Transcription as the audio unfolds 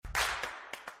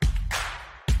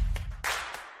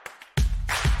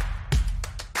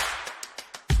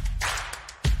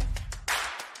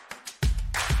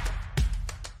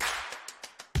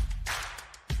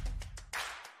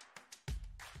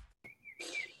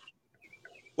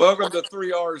Welcome to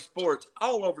 3R Sports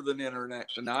all over the internet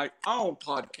tonight on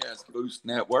Podcast Boost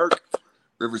Network,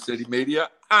 RiverCity Media,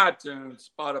 iTunes,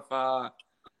 Spotify,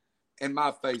 and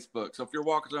my Facebook. So if you're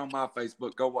watching on my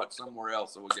Facebook, go watch somewhere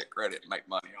else and we'll get credit and make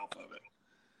money off of it.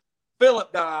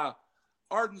 Philip Dye,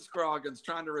 Arden Scroggins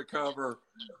trying to recover,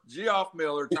 Geoff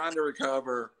Miller trying to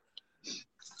recover.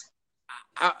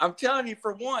 I'm telling you,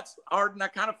 for once, Arden, I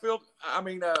kind of feel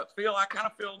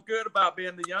good about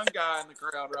being the young guy in the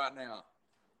crowd right now.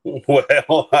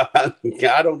 Well,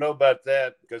 I don't know about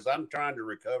that because I'm trying to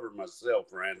recover myself,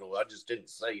 Randall. I just didn't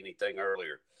say anything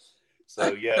earlier.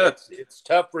 So, yeah, it's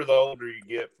tougher the older you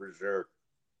get for sure.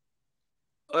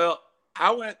 Well,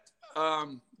 I went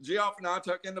Geoff and I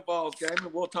took in the Vols game,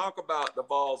 and we'll talk about the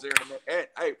Vols here in a minute.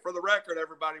 Hey, for the record,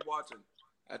 everybody watching,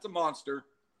 that's a monster,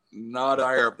 not a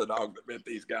hair of the dog that bit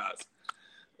these guys.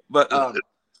 But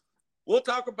we'll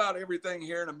talk about everything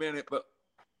here in a minute, but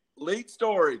lead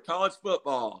story, college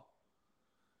football.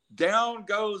 Down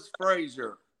goes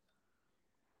Frazier.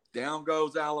 Down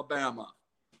goes Alabama.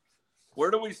 Where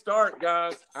do we start,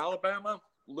 guys? Alabama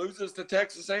loses to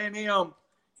Texas A&M.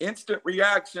 Instant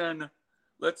reaction.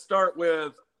 Let's start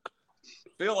with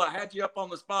Phil. I had you up on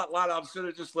the spotlight. I should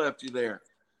have just left you there.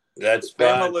 That's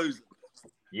Bama fine. losing.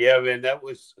 Yeah, man, that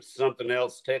was something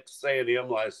else. Texas A&M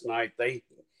last night, they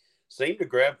seemed to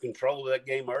grab control of that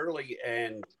game early,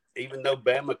 and even though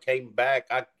Bama came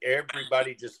back,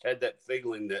 everybody just had that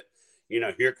feeling that,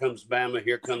 here comes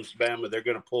Bama, they're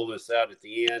going to pull this out at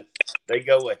the end. They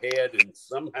go ahead, and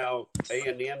somehow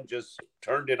A&M just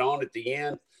turned it on at the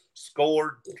end,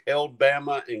 scored, held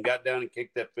Bama, and got down and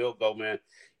kicked that field goal, man.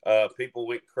 People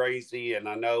went crazy, and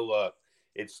I know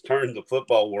it's turned the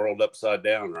football world upside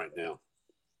down right now.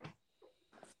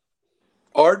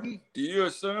 Arden, do you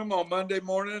assume on Monday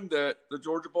morning that the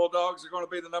Georgia Bulldogs are going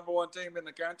to be the number one team in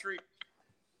the country?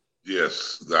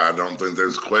 Yes, I don't think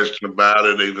there's a question about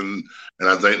it. And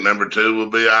I think number two will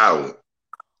be Iowa.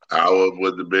 Iowa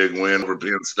with the big win over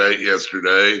Penn State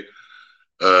yesterday.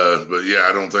 But yeah,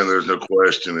 I don't think there's no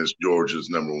question it's Georgia's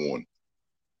number one.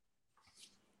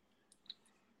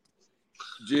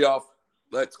 Geoff,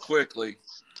 let's quickly.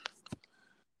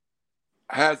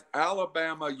 Has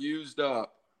Alabama used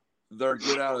up their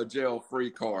get out of jail free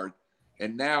card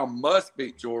and now must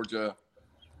beat Georgia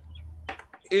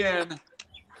in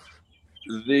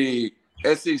the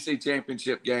SEC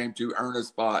championship game to earn a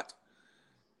spot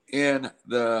in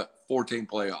the 14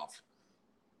 playoff?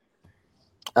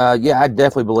 Yeah, I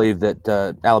definitely believe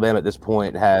that Alabama at this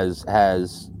point has.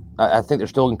 I think they're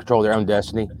still in control of their own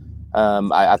destiny.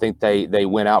 I think they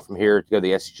went out from here to go to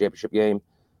the SEC championship game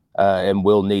and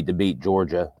will need to beat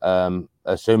Georgia.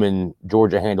 Assuming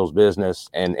Georgia handles business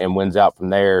and wins out from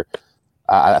there,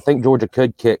 I think Georgia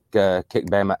could kick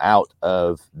Bama out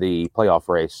of the playoff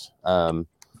race.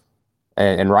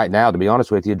 And right now, to be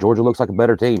honest with you, Georgia looks like a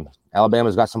better team.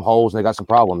 Alabama's got some holes and they got some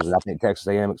problems, and I think Texas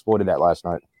A&M exploited that last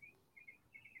night.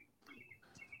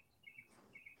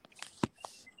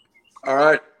 All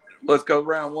right, let's go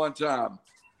round one time.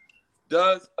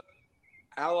 Does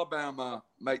Alabama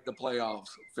make the playoffs,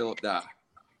 Philip Dye?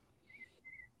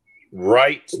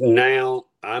 Right now,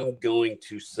 I'm going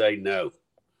to say no.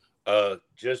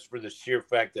 Just for the sheer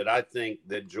fact that I think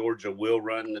that Georgia will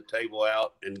run the table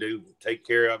out and take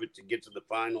care of it to get to the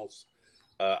finals.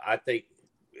 I think,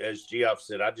 as Geoff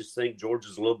said, I just think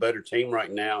Georgia's a little better team right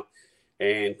now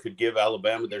and could give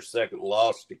Alabama their second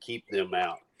loss to keep them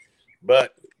out.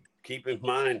 But keep in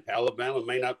mind, Alabama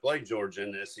may not play Georgia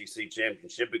in the SEC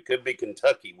championship. It could be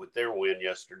Kentucky with their win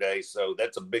yesterday. So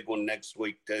that's a big one next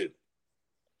week, too.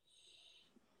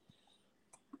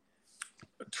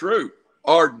 True.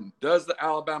 Arden, does the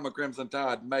Alabama Crimson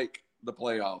Tide make the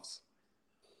playoffs?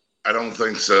 I don't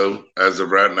think so. As of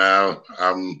right now,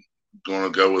 I'm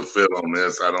going to go with Phil on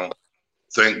this. I don't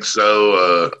think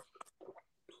so.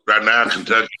 Right now,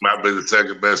 Kentucky might be the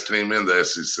second best team in the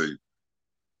SEC.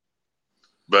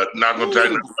 But not going to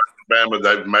take nothing from Alabama.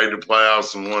 They've made the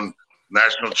playoffs and won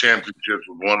national championships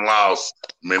with one loss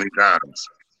many times.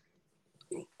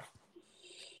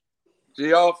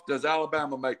 Geoff, does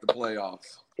Alabama make the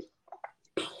playoffs?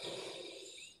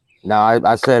 No,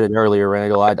 I said it earlier,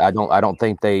 Randall. I don't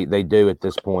think they do at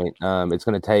this point. It's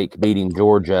going to take beating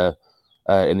Georgia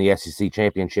in the SEC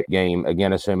championship game,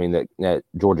 again, assuming that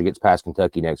Georgia gets past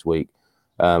Kentucky next week.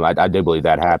 I do believe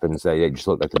that happens. They just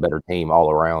look like the better team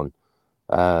all around.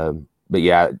 But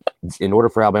yeah, in order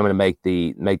for Alabama to make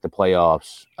the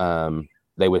playoffs,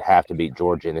 they would have to beat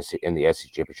Georgia in the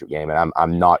SEC championship game, and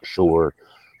I'm not sure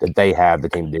that they have the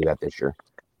team to do that this year.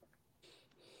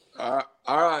 All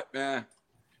right, man.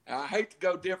 I hate to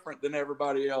go different than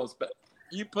everybody else, but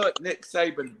you put Nick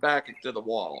Saban back into the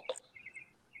wall.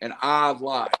 and I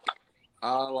like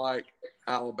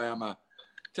Alabama.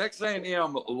 Texas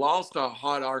A&M lost a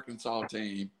hot Arkansas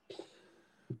team.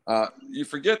 You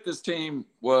forget this team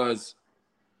was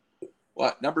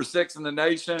number 6 in the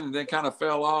nation, and then kind of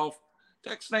fell off.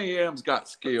 Texas A&M's got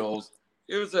skills.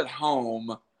 It was at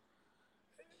home.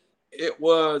 It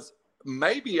was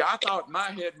I thought in my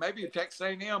head, maybe Texas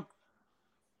A&M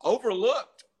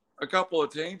overlooked a couple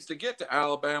of teams to get to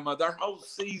Alabama. Their whole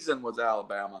season was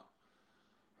Alabama.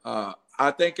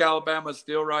 I think Alabama's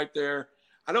still right there.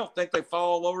 I don't think they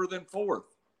fall lower than 4th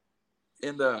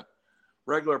in the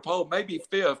regular poll, maybe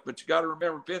 5th, but you got to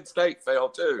remember Penn State fell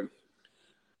too.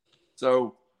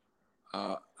 So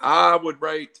I would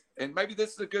rate, and maybe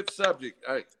this is a good subject,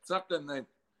 something that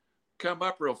come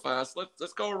up real fast.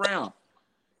 Let's go around.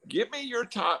 Give me your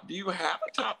top. Do you have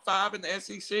a top 5 in the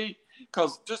SEC?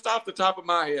 Because just off the top of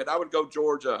my head, I would go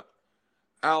Georgia,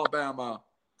 Alabama,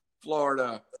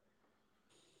 Florida.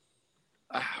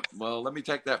 Well, let me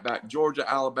take that back. Georgia,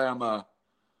 Alabama.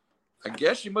 I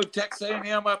guess you move Texas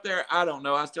A&M up there. I don't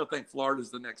know. I still think Florida's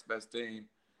the next best team.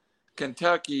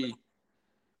 Kentucky,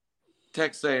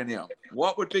 Texas A&M.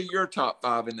 What would be your top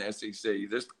 5 in the SEC?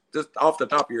 Just off the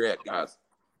top of your head, guys.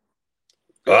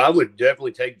 Well, I would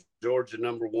definitely take Georgia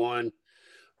number 1.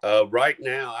 Right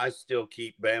now, I still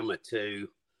keep Bama 2.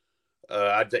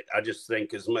 I just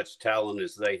think as much talent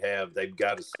as they have, they've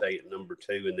got to stay at number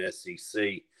 2 in the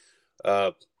SEC.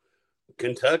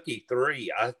 Kentucky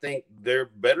 3. I think they're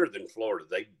better than Florida.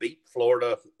 They beat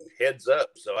Florida heads up.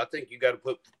 So I think you got to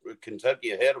put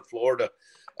Kentucky ahead of Florida.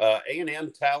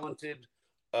 A&M talented.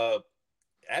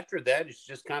 After that, it's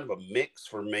just kind of a mix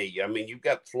for me. I mean, you've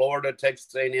got Florida,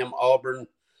 Texas A&M, Auburn,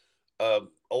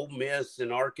 Ole Miss,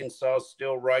 and Arkansas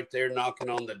still right there knocking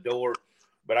on the door.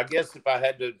 But I guess if I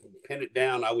had to pin it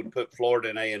down, I would put Florida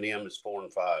and A&M as 4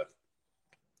 and 5.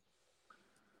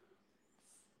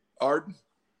 Arden?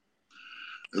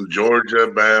 Georgia,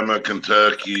 Bama,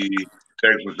 Kentucky,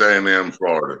 Texas A&M,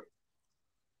 Florida.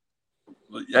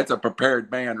 That's a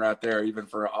prepared man right there, even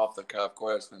for an off-the-cuff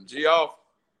question. Geoff?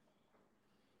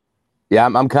 Yeah,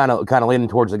 I'm kind of leaning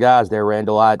towards the guys there,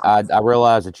 Randall. I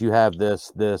realize that you have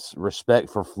this respect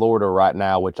for Florida right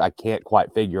now, which I can't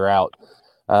quite figure out.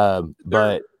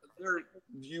 But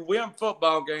you win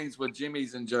football games with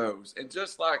Jimmys and Joes, and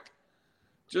just like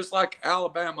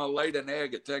Alabama laid an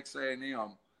egg at Texas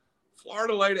A&M,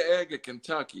 Florida laid an egg at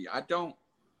Kentucky. I don't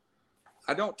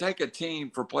take a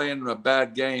team for playing a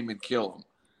bad game and kill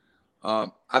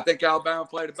them. I think Alabama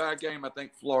played a bad game. I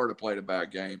think Florida played a bad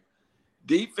game.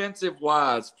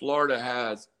 Defensive-wise,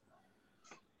 Florida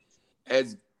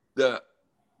there's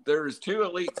 2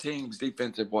 elite teams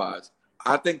defensive-wise.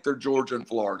 I think they're Georgia and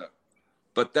Florida,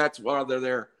 but that's why they're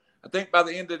there. I think by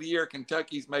the end of the year,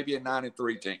 Kentucky's maybe a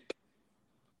 9-3 team.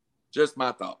 Just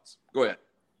my thoughts. Go ahead.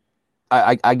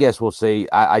 I guess we'll see.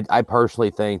 I personally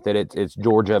think that it's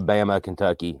Georgia, Bama,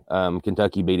 Kentucky.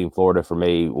 Kentucky beating Florida for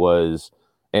me was,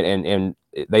 and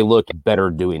they looked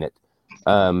better doing it.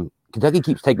 Kentucky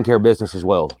keeps taking care of business as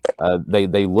well.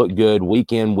 They look good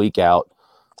week in, week out.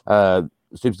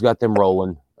 Stoops got them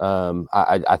rolling.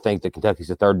 I think that Kentucky's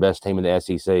the 3rd best team in the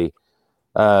SEC.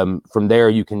 From there,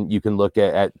 you can look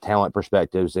at talent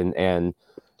perspectives and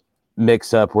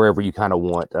mix up wherever you kind of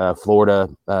want. Florida,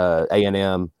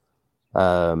 A&M,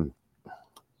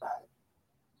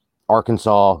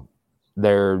 Arkansas.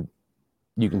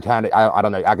 You can kind of I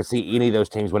don't know. I can see any of those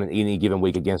teams winning any given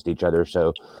week against each other.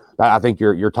 So I think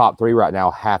your top 3 right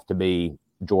now have to be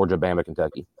Georgia, Bama,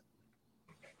 Kentucky.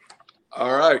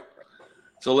 All right.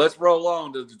 So let's roll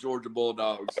on to the Georgia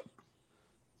Bulldogs.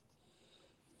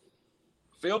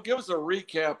 Phil, give us a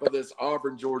recap of this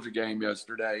Auburn-Georgia game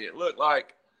yesterday. It looked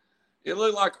like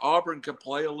Auburn could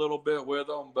play a little bit with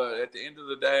them, but at the end of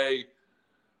the day,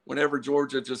 whenever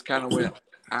Georgia just kind of went,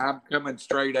 I'm coming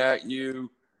straight at you.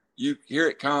 Here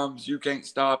it comes. You can't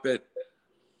stop it.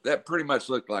 That pretty much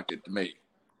looked like it to me.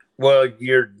 Well,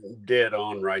 you're dead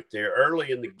on right there.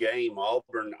 Early in the game,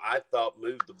 Auburn, I thought,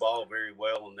 moved the ball very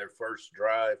well in their first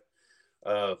drive.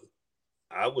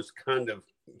 I was kind of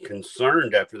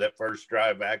concerned after that first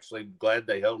drive. Actually, glad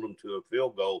they held them to a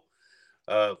field goal.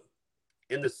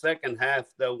 In the second half,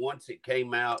 though, once it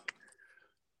came out,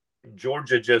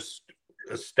 Georgia just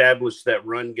established that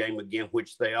run game again,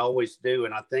 which they always do.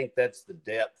 And I think that's the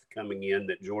depth coming in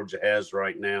that Georgia has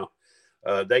right now.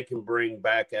 They can bring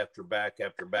back after back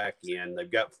after back in.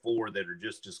 They've got 4 that are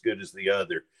just as good as the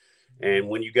other. And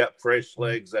when you got fresh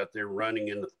legs out there running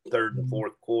in the 3rd and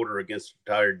 4th quarter against a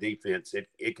tired defense,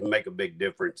 it can make a big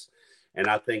difference. And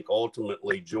I think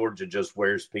ultimately Georgia just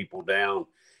wears people down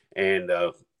and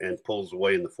pulls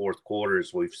away in the 4th quarter,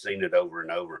 as we've seen it over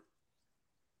and over.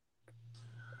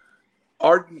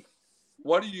 Arden,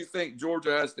 what do you think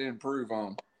Georgia has to improve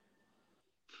on?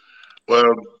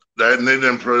 Well, they need to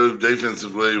improve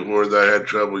defensively where they had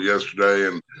trouble yesterday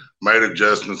and made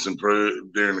adjustments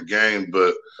improve during the game.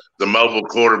 But the mobile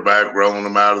quarterback rolling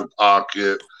them out of the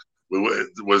pocket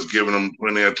was giving them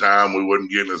plenty of time. We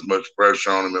wasn't getting as much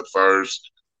pressure on them at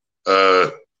first.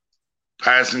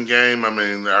 Passing game, I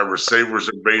mean, our receivers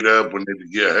are beat up. We need to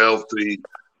get healthy,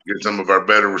 get some of our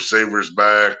better receivers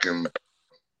back and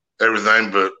everything.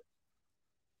 But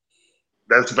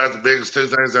that's about the biggest two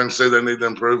things I can say they need to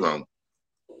improve on.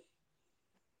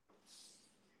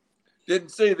 Didn't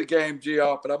see the game,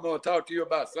 Geoff, but I'm going to talk to you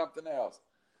about something else.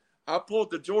 I pulled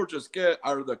the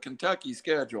the Kentucky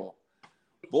schedule.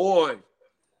 Boy,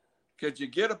 could you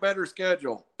get a better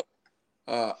schedule?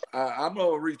 I'm going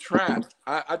to retract.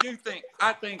 I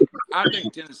think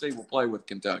Tennessee will play with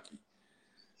Kentucky.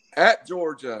 At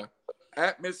Georgia,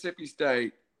 at Mississippi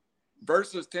State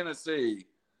versus Tennessee,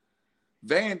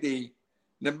 Vandy,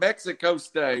 New Mexico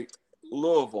State,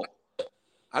 Louisville.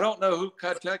 I don't know who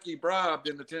Kentucky bribed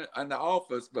in the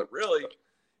office, but really,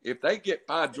 if they get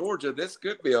by Georgia, this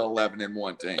could be an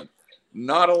 11-1 team.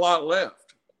 Not a lot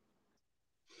left.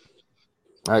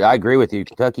 I agree with you.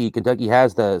 Kentucky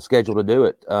has the schedule to do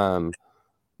it,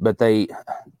 but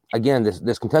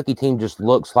this Kentucky team just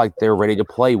looks like they're ready to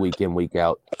play week in, week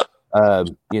out.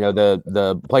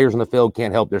 The players on the field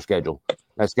can't help their schedule.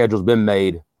 That schedule's been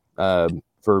made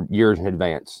for years in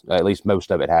advance. At least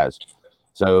most of it has.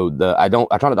 So I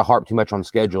try not to harp too much on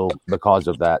schedule because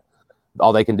of that.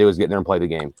 All they can do is get in there and play the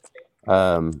game.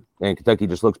 And Kentucky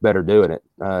just looks better doing it.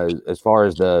 As far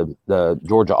as the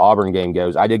Georgia-Auburn game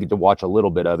goes, I did get to watch a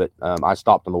little bit of it. I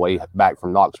stopped on the way back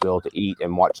from Knoxville to eat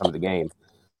and watch some of the game.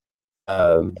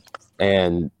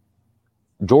 And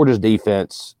Georgia's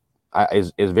defense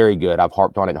is very good. I've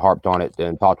harped on it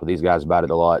and talked with these guys about it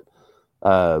a lot.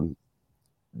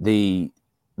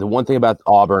 The one thing about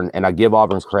Auburn, and I give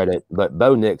Auburn credit, but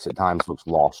Bo Nix at times looks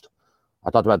lost.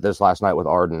 I talked about this last night with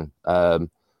Arden.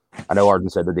 I know Arden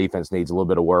said the defense needs a little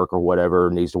bit of work or whatever,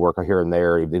 needs to work here and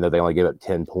there, even though they only give up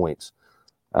 10 points.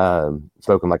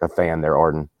 Spoken like a fan there,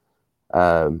 Arden.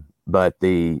 But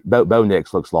the Bo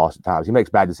Nix looks lost at times. He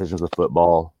makes bad decisions with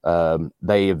football.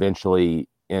 They eventually,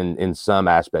 in some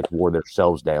aspect, wore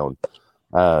themselves down.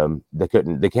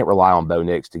 They can't rely on Bo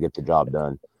Nix to get the job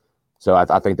done. So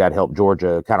I think that helped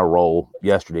Georgia kind of roll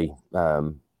yesterday.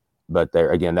 But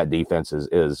there again, that defense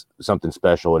is something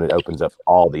special, and it opens up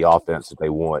all the offense that they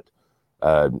want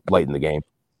late in the game.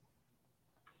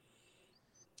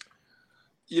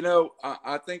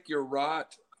 I think you're right.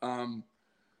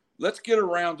 Let's get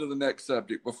around to the next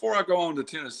subject. Before I go on to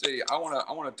Tennessee, I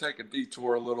want to take a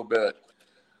detour a little bit.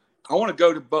 I want to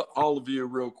go to all of you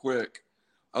real quick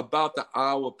about the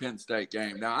Iowa-Penn State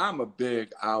game. Now, I'm a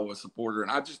big Iowa supporter,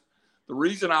 and the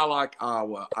reason I like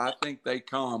Iowa, I think they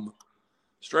come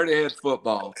straight ahead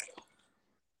football.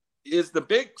 Is the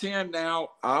Big Ten now,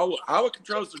 Iowa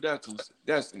controls their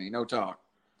destiny, no doubt.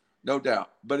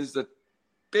 But is the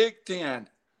Big Ten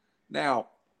now,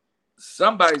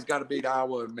 somebody's got to beat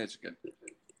Iowa and Michigan.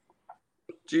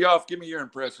 Geoff, give me your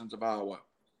impressions of Iowa.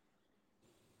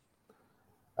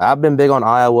 I've been big on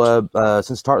Iowa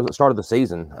since the start of the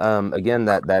season. Again,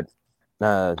 that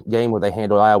game where they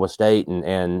handled Iowa State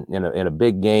and in a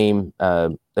big game,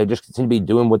 they just seem to be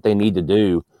doing what they need to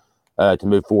do to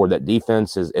move forward. That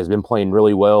defense has been playing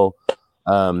really well.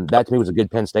 That to me was a good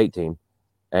Penn State team,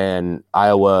 and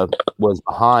Iowa was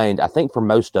behind, I think, for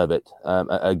most of it.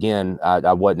 Again,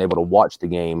 I wasn't able to watch the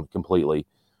game completely,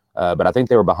 but I think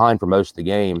they were behind for most of the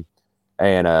game,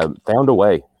 and found a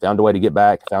way to get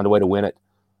back, found a way to win it.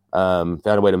 Found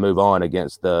a way to move on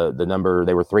against the number.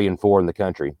 They were 3-4 in the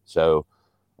country. So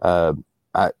I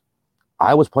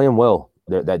was playing well.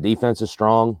 That defense is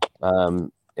strong,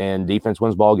 and defense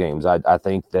wins ball games. I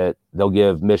think that they'll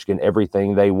give Michigan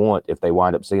everything they want if they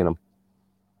wind up seeing them.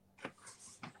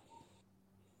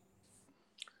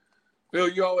 Bill,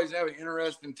 you always have an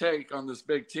interesting take on this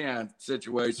Big Ten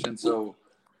situation, so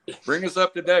bring us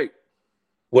up to date.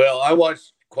 Well, I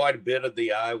watched quite a bit of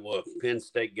the Iowa-Penn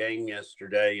State game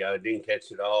yesterday. I didn't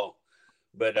catch it all,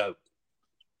 but the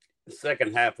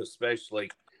second half especially.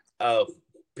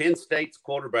 Penn State's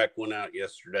quarterback went out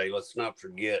yesterday, let's not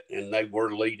forget, and they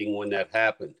were leading when that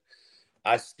happened.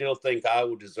 I still think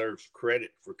Iowa deserves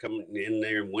credit for coming in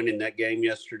there and winning that game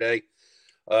yesterday.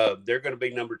 They're going to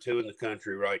be number 2 in the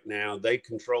country right now. They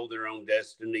control their own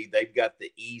destiny. They've got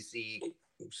the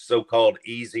so-called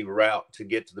easy route to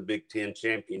get to the Big Ten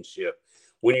championship.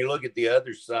 When you look at the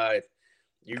other side,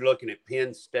 you're looking at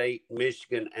Penn State,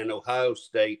 Michigan, and Ohio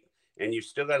State, and you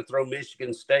still got to throw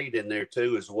Michigan State in there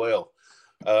too as well.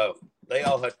 they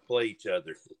all have to play each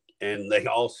other, and they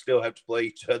all still have to play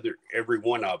each other, every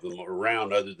one of them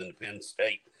around other than Penn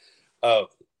State.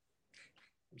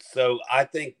 So I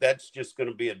think that's just going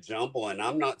to be a jumble, and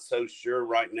I'm not so sure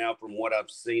right now from what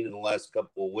I've seen in the last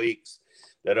couple of weeks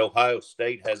that Ohio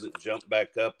State hasn't jumped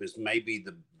back up as maybe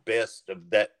the best of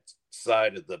that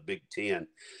side of the Big Ten.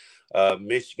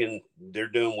 Michigan, they're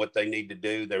doing what they need to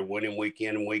do. They're winning week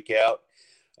in and week out.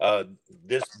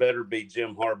 This better be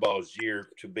Jim Harbaugh's year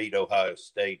to beat Ohio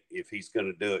State if he's going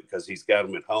to do it, because he's got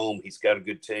them at home. He's got a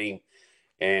good team,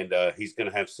 and he's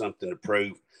going to have something to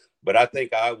prove. But I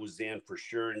think I was in for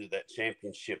sure into that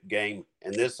championship game.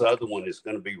 And this other one is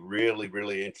going to be really,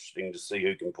 really interesting to see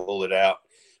who can pull it out.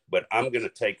 But I'm going to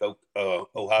take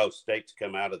Ohio State to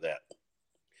come out of that.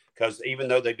 Because even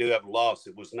though they do have a loss,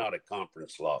 it was not a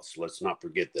conference loss. Let's not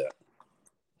forget that.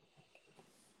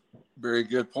 Very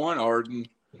good point, Arden.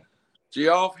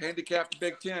 Geoff, handicap the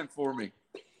Big Ten for me.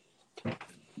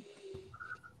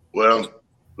 Well,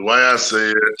 the way I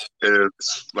see it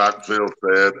is, like Phil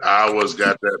said, Iowa's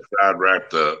got that side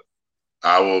wrapped up.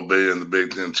 Iowa will be in the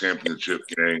Big Ten championship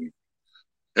game.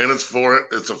 And it's a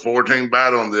 4-team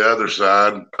battle on the other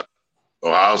side.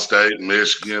 Ohio State,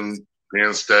 Michigan,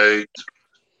 Penn State,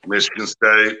 Michigan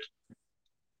State.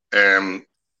 And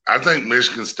I think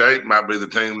Michigan State might be the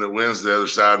team that wins the other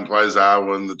side and plays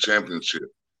Iowa in the championship.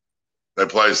 They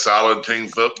play solid team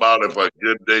football. They play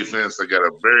good defense. They got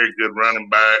a very good running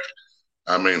back.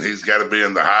 I mean, he's got to be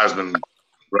in the Heisman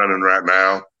running right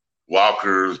now.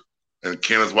 Walker and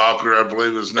Kenneth Walker, I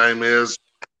believe his name is.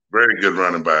 Very good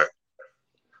running back.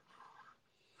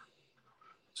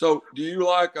 So do you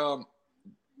like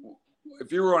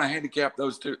if you were going to handicap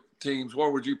those two teams, where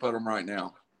would you put them right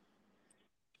now?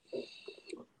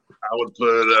 I would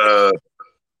put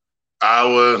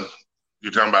Iowa.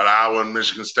 You're talking about Iowa and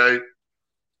Michigan State?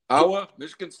 Iowa,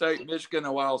 Michigan State, Michigan,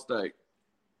 Ohio State.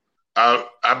 I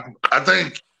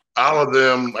think all of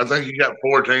them. I think you got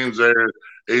 4 teams there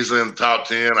easily in the top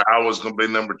 10. Iowa's going to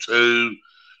be number 2.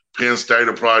 Penn State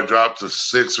will probably drop to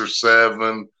 6 or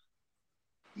 7.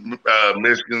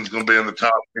 Michigan's going to be in the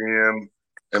top 10,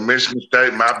 and Michigan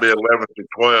State might be 11th or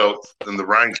 12th in the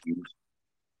rankings.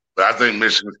 But I think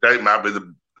Michigan State might be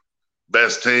the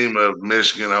best team of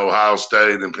Michigan, Ohio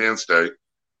State, and Penn State.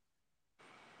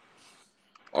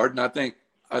 Arden, I think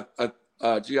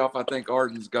Geoff, I think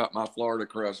Arden's got my Florida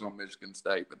crush on Michigan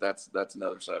State, but that's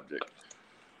another subject.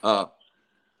 All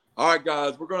right,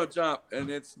 guys, we're going to jump, and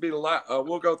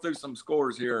we'll go through some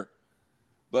scores here.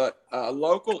 But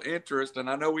local interest, and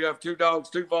I know we have 2 dogs,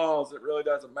 2 balls. It really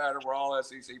doesn't matter. We're all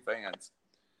SEC fans.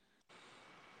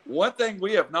 One thing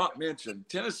we have not mentioned,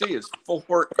 Tennessee is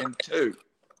 4-2.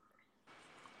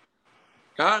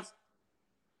 Guys,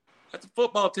 that's a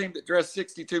football team that dressed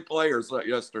 62 players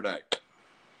yesterday.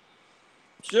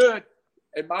 Should,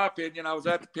 in my opinion, I was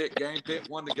at the Pitt game. Pitt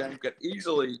won the game. Could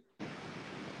easily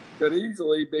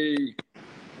be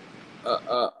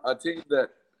a team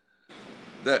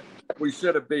that we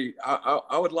should have beat.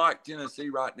 I would like Tennessee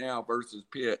right now versus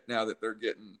Pitt now that they're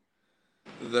getting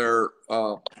their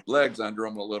legs under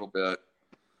them a little bit.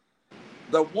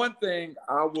 The one thing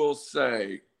I will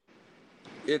say,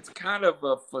 it's kind of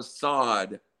a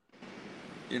facade.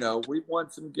 You know, we've won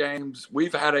some games.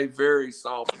 We've had a very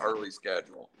soft early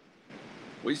schedule.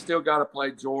 We still got to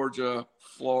play Georgia,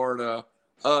 Florida,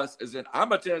 us.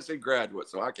 I'm a Tennessee graduate,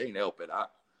 so I can't help it.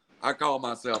 I call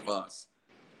myself us.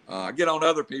 I get on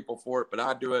other people for it, but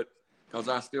I do it because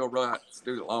I still write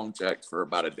student loan checks for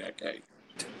about a decade.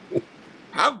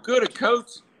 How good a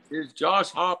coach is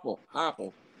Josh Heupel?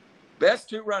 Best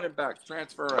 2 running backs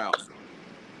transfer out.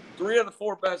 3 of the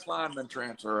 4 best linemen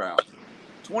transfer out.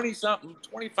 20-something,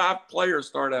 25 players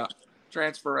start out,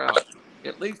 transfer out.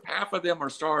 At least half of them are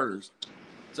starters.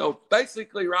 So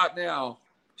basically right now,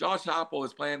 Josh Heupel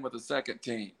is playing with the second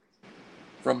team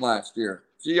from last year.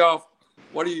 Geoff,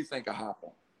 what do you think of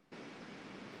Heupel?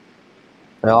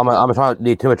 Well, I'm trying to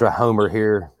be too much of a homer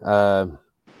here. I'm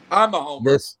a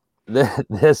homer.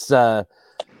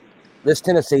 This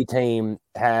Tennessee team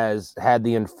has had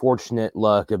the unfortunate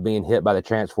luck of being hit by the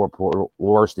transfer portal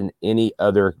worse than any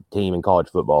other team in college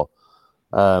football.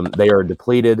 They are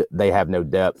depleted. They have no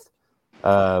depth.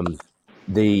 For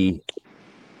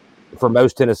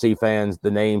most Tennessee fans,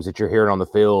 the names that you're hearing on the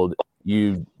field,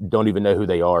 you don't even know who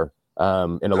they are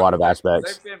in a lot of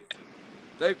aspects.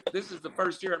 This is the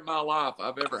first year in my life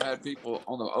I've ever had people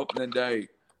on the opening day.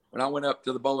 When I went up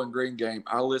to the Bowling Green game,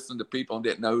 I listened to people and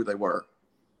didn't know who they were.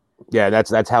 Yeah,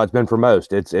 that's how it's been for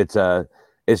most. It's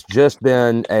just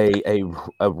been a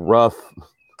rough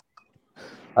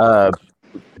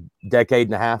decade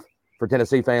and a half for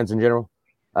Tennessee fans in general.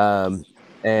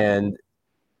 And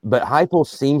But Heupel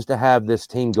seems to have this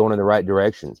team going in the right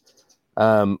direction.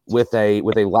 With a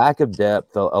lack of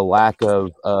depth, a lack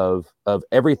of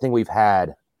everything we've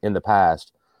had in the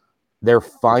past, they're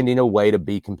finding a way to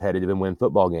be competitive and win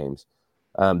football games.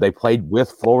 They played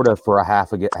with Florida for a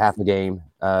half a game.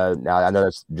 Now I know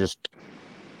that's just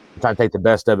trying to take the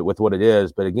best of it with what it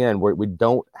is, but again, we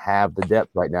don't have the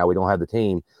depth right now. We don't have the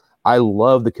team. I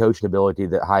love the coaching ability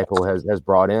that Heupel has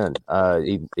brought in.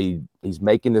 He's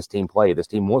making this team play. This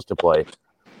team wants to play.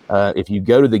 If you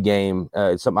go to the game,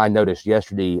 something I noticed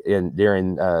yesterday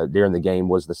during the game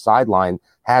was the sideline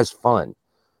has fun.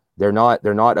 They're not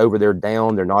over there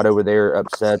down. They're not over there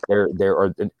upset.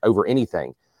 They're over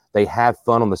anything. They have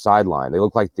fun on the sideline. They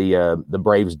look like the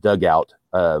Braves dugout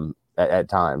at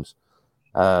times.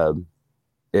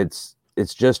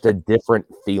 It's just a different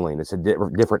feeling. It's a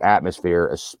different atmosphere,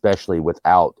 especially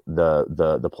without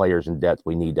the players in depth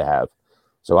we need to have.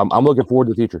 So I'm looking forward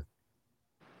to the future.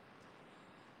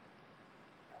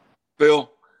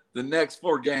 Bill, the next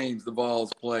 4 games the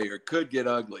Vols play or could get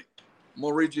ugly. I'm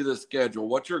going to read you the schedule.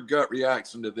 What's your gut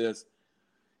reaction to this?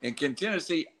 And can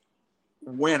Tennessee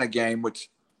win a game, which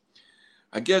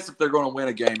I guess if they're going to win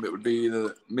a game, it would be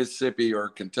either Mississippi or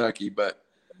Kentucky. But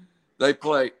they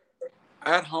play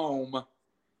at home,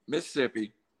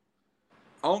 Mississippi,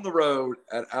 on the road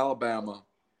at Alabama,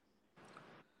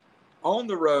 on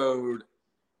the road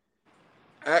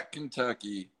at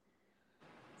Kentucky,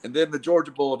 and then the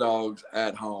Georgia Bulldogs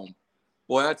at home.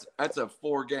 Boy, that's a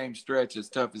 4-game stretch as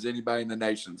tough as anybody in the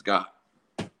nation's got.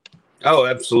 Oh,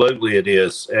 absolutely it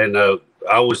is. And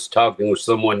I was talking with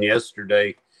someone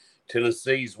yesterday.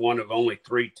 Tennessee's one of only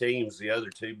 3 teams, the other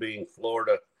 2 being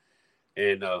Florida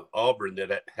and Auburn,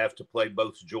 that have to play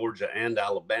both Georgia and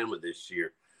Alabama this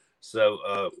year.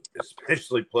 So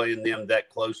especially playing them that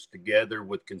close together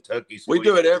with Kentucky. We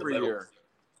do it every year.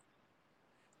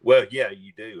 Well, yeah,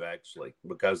 you do actually,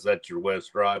 because that's your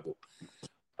West rival.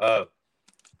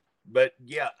 But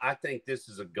yeah, I think this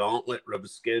is a gauntlet of a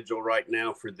schedule right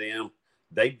now for them.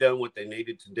 They've done what they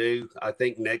needed to do. I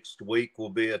think next week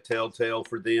will be a telltale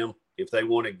for them. If they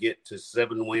want to get to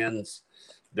 7 wins,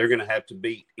 they're going to have to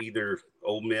beat either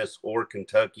Ole Miss or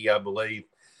Kentucky, I believe,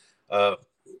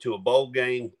 to a bowl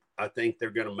game. I think they're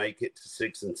going to make it to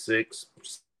 6-6.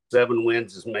 7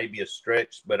 wins is maybe a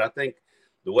stretch, but I think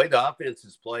the way the offense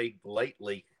has played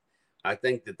lately, I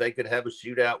think that they could have a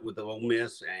shootout with Ole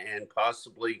Miss and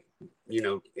possibly,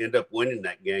 end up winning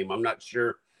that game. I'm not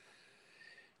sure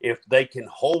if they can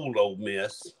hold Ole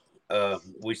Miss.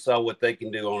 We saw what they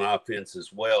can do on offense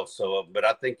as well. So, but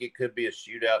I think it could be a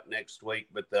shootout next week.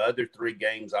 But the other 3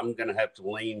 games, I'm going to have to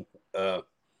lean to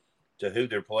who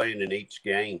they're playing in each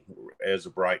game as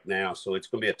of right now. So it's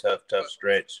going to be a tough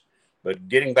stretch. But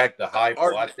getting back to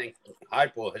Heupel, I think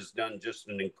Heupel has done just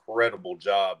an incredible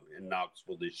job in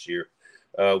Knoxville this year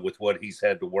with what he's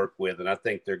had to work with. And I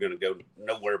think they're going to go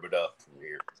nowhere but up from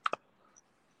here.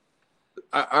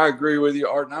 I agree with you,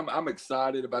 Art. And I'm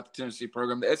excited about the Tennessee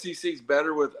program. The SEC is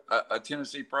better with a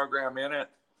Tennessee program in it.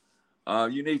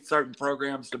 You need certain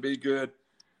programs to be good.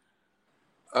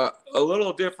 A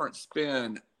little different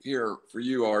spin here for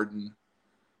you, Arden.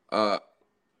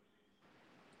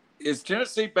 Is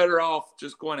Tennessee better off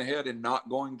just going ahead and not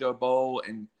going to a bowl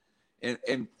and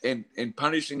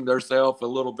punishing themselves a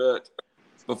little bit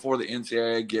before the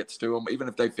NCAA gets to them, even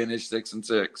if they finish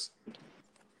 6-6?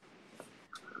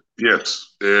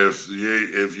 Yes. If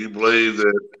you believe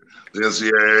that the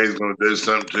NCAA is going to do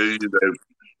something to you, they've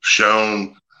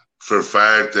shown for a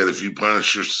fact that if you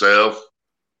punish yourself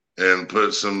and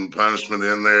put some punishment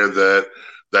in there, that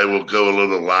they will go a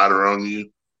little lighter on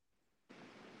you.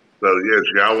 So, yes,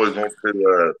 you always want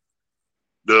to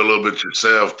do a little bit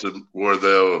yourself to where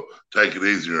they'll take it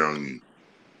easier on you.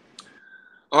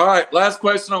 All right, last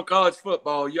question on college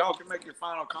football. Y'all can make your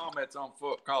final comments on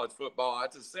college football.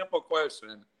 It's a simple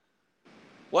question.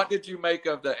 What did you make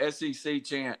of the SEC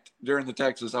chant during the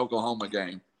Texas-Oklahoma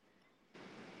game?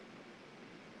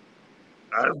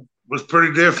 I was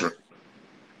pretty different.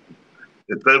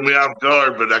 It threw me off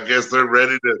guard, but I guess they're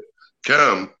ready to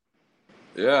come.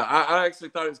 Yeah, I actually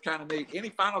thought it was kind of neat. Any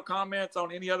final comments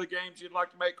on any other games you'd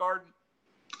like to make, Arden?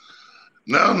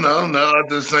 No. I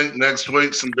just think next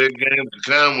week some big games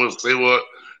to come. We'll see what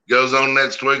goes on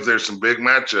next week. There's some big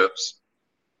matchups.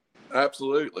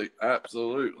 Absolutely.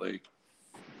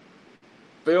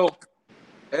 Phil,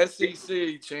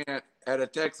 SEC chant at a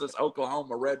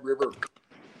Texas-Oklahoma Red River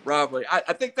rivalry.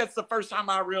 I think that's the first time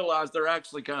I realized they're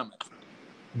actually coming.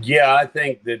 Yeah, I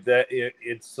think that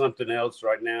it's something else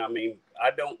right now. I mean,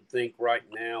 I don't think right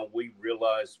now we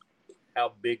realize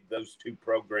how big those 2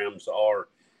 programs are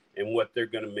and what they're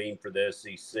going to mean for the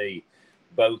SEC.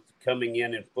 both coming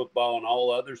in football and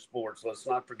all other sports. Let's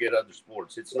not forget other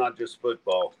sports. It's not just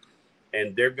football.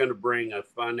 And they're going to bring a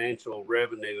financial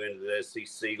revenue into the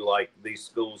SEC like these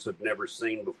schools have never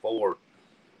seen before.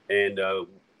 And the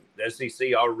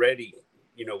SEC already,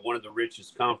 one of the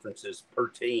richest conferences per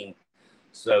team.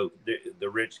 So the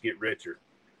rich get richer.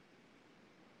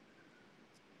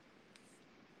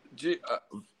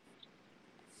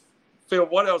 Phil,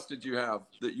 what else did you have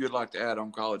that you'd like to add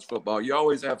on college football? You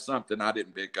always have something I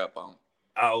didn't pick up on.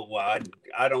 Oh, well,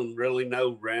 I don't really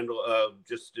know, Randall.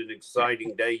 Just an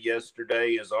exciting day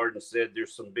yesterday. As Arden said,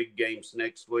 there's some big games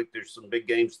next week. There's some big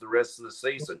games the rest of the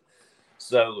season.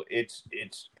 So it's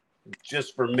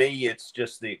just, for me, it's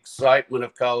just the excitement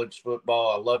of college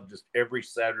football. I love just every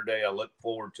Saturday. I look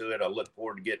forward to it. I look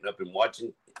forward to getting up and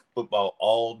watching football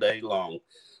all day long.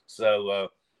 So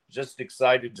just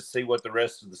excited to see what the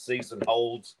rest of the season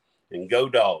holds, and go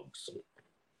Dogs.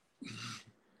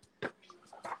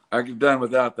 I could have done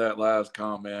without that last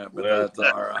comment, but that's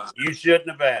all right. You shouldn't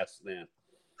have asked then.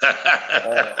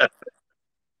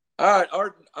 All right,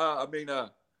 Arden.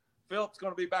 Philip's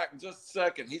going to be back in just a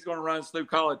second. He's going to run us through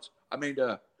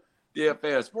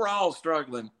DFS. We're all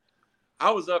struggling. I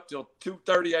was up till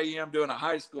 2:30 a.m. doing a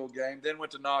high school game, then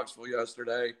went to Knoxville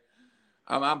yesterday.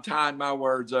 I'm tying my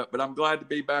words up, but I'm glad to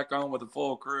be back on with a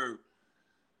full crew.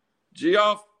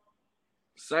 Geoff,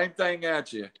 same thing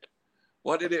at you.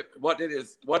 What did it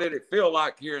feel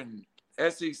like here in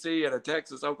SEC at a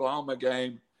Texas-Oklahoma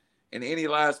game? And any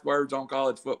last words on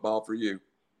college football for you?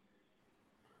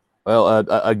 Well,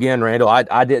 again, Randall,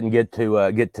 I didn't get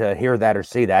to hear that or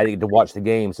see that. I didn't get to watch the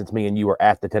game since me and you were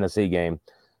at the Tennessee game.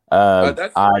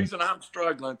 That's the reason I'm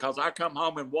struggling, because I come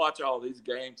home and watch all these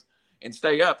games and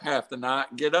stay up half the night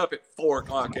and get up at 4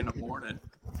 o'clock in the morning.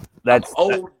 That's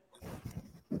old.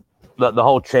 The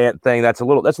whole chant thing, that's a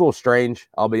little strange,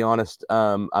 I'll be honest.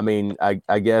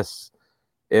 I guess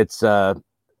it's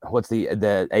what's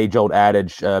the age-old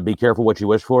adage, be careful what you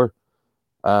wish for.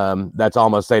 That's all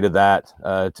I'm gonna say to that,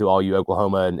 to all you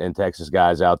Oklahoma and Texas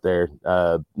guys out there.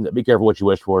 Be careful what you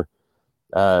wish for.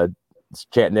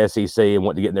 Chanting SEC and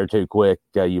wanting to get in there too quick,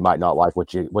 you might not like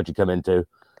what you come into.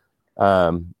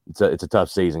 It's a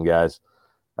tough season, guys.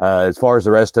 As far as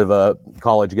the rest of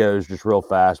college goes, just real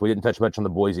fast, we didn't touch much on the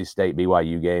Boise State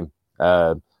BYU game,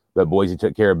 but Boise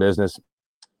took care of business,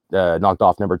 knocked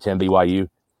off number 10 BYU,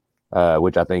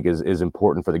 which I think is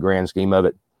important for the grand scheme of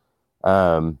it.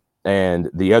 And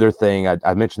the other thing,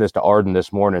 I mentioned this to Arden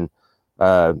this morning,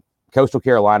 Coastal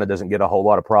Carolina doesn't get a whole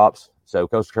lot of props, so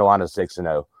Coastal Carolina is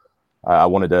 6-0. I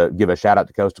wanted to give a shout out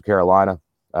to Coastal Carolina.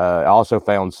 I also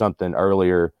found something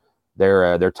earlier.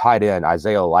 Their tight end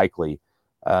Isaiah Likely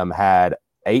had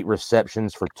 8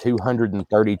 receptions for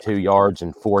 232 yards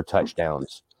and 4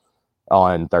 touchdowns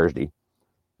on Thursday.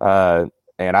 And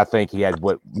I think he had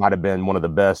what might have been one of the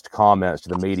best comments to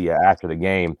the media after the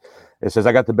game. It says,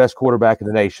 "I got the best quarterback in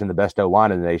the nation, the best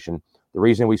O-line in the nation. The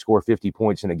reason we score 50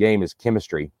 points in a game is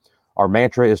chemistry. Our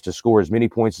mantra is to score as many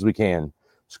points as we can.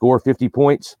 Score 50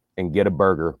 points and get a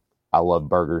burger. I love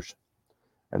burgers."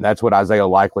 And that's what Isaiah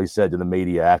Likely said to the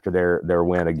media after their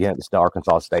win against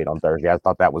Arkansas State on Thursday. I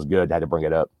thought that was good. I had to bring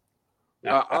it up.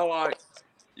 I like,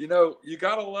 you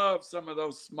got to love some of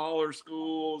those smaller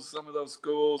schools, some of those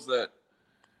schools that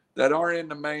aren't in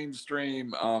the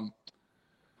mainstream.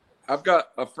 I've got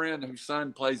a friend whose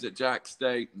son plays at Jack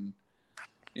State, and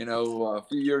a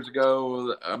few years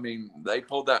ago, they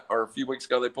pulled that, or a few weeks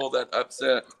ago, they pulled that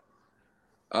upset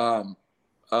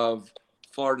of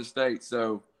Florida State.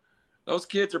 So those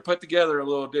kids are put together a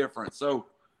little different. So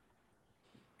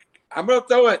I'm going to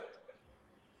throw it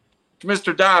to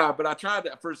Mr. Dye, but I tried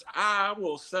that first. I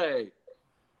will say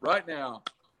right now,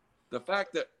 the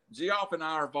fact that Geoff and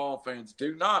I are Vol fans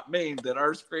do not mean that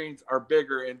our screens are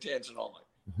bigger intentionally.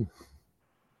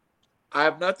 I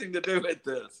have nothing to do with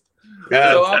this.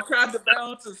 So I'm trying to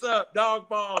balance this up. Dog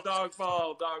ball, dog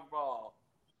ball, dog ball.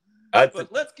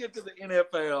 But let's get to the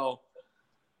NFL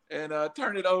and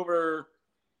turn it over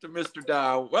to Mr.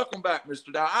 Dye. Welcome back,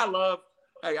 Mr. Dye.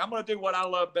 I'm going to do what I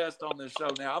love best on this show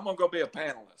now. I'm going to go be a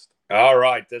panelist. All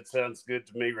right. That sounds good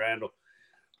to me, Randall.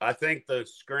 I think the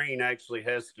screen actually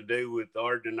has to do with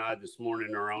Arden and I this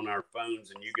morning are on our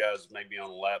phones, and you guys may be on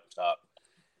a laptop.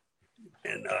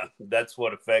 And that's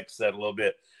what affects that a little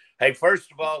bit. Hey,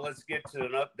 first of all, let's get to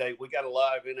an update. We got a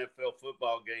live NFL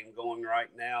football game going right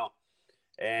now,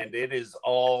 and it is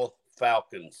all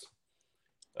Falcons.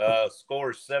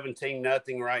 Score is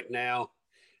 17-0 right now.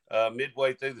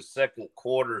 Midway through the second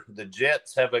quarter, the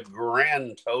Jets have a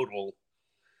grand total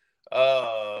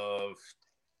of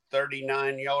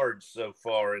 39 yards so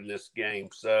far in this game.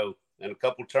 So, and a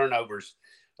couple turnovers.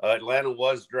 Atlanta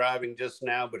was driving just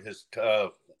now, but his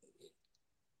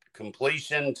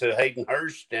completion to Hayden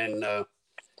Hurst, and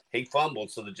he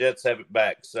fumbled, so the Jets have it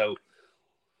back. So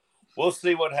we'll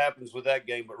see what happens with that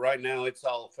game. But right now it's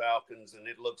all Falcons, and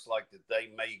it looks like that they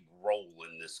may roll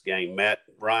in this game. Matt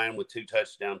Ryan with 2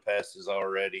 touchdown passes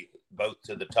already, both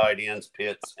to the tight ends,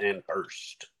 Pitts and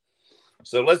Hurst.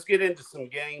 So let's get into some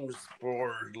games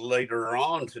for later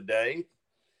on today.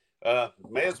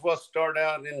 May as well start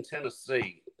out in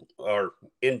Tennessee, or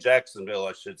in Jacksonville,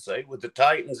 I should say, with the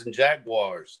Titans and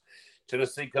Jaguars.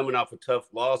 Tennessee coming off a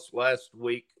tough loss last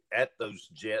week at those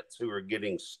Jets, who are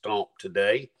getting stomped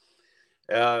today.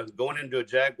 Going into a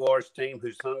Jaguars team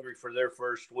who's hungry for their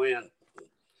first win.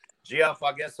 Geoff,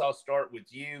 I guess I'll start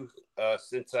with you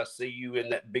since I see you in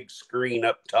that big screen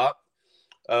up top.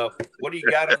 What do you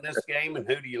got on this game, and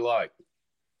who do you like?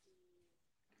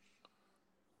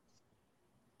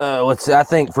 Let's see. I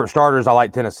think for starters, I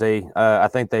like Tennessee. I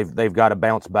think they've got to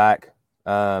bounce back.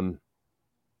 The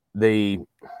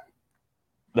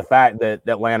fact that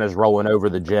Atlanta's rolling over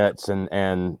the Jets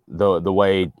and the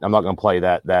way, I'm not going to play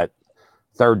that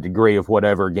third degree of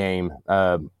whatever game,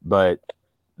 but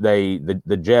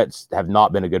the Jets have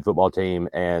not been a good football team,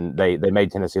 and they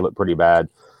made Tennessee look pretty bad.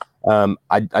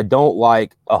 I don't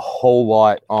like a whole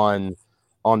lot on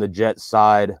the Jets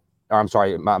side. Or I'm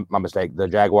sorry, my mistake. The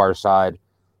Jaguars side.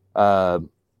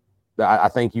 I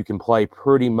think you can play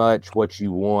pretty much what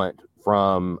you want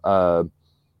from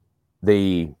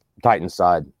the Titans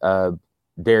side.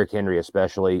 Derrick Henry,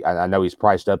 especially. I know he's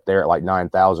priced up there at like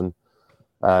 9,000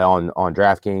 on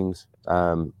DraftKings,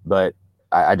 but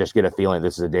I just get a feeling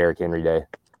this is a Derrick Henry day.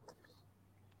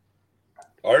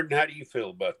 Arden, how do you feel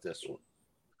about this one?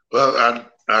 Well,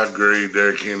 I agree.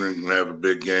 Derrick Henry can have a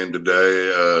big game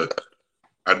today.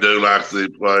 I do like the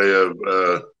play of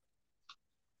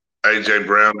A.J.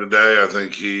 Brown today. I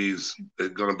think he's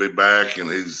going to be back,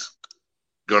 and he's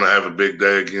going to have a big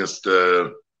day against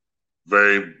a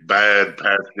very bad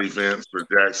pass defense for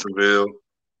Jacksonville.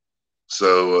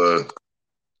 So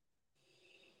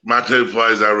my 2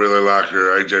 plays I really like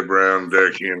are A.J. Brown and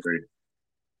Derrick Henry.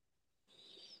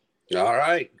 All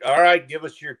right. Give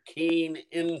us your keen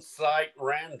insight,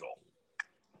 Randall.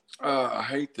 I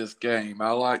hate this game.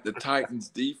 I like the Titans'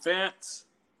 defense,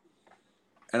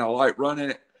 and I like running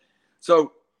it.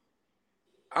 So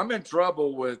I'm in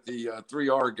trouble with the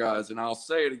 3R guys, and I'll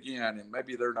say it again, and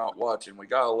maybe they're not watching. We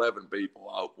got 11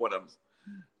 people. One of them,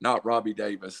 not Robbie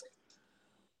Davis.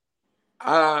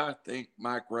 I think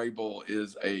Mike Rabel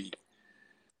is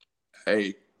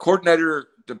a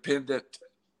coordinator-dependent,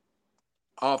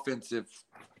 offensive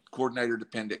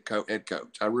coordinator-dependent head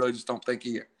coach. I really just don't think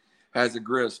he has a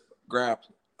grasp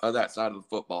of that side of the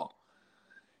football.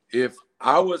 If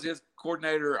I was his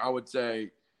coordinator, I would say,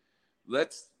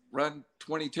 let's run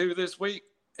 22 this week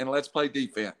and let's play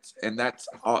defense. And that's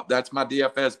my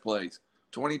DFS plays,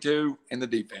 22 in the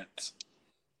defense.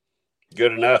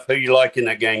 Good enough. Who you like in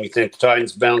that game? You think the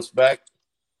Titans bounce back?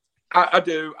 I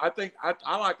do. I think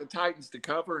I like the Titans to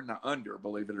cover and the under,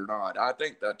 believe it or not. I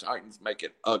think the Titans make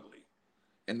it ugly.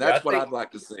 And that's what I'd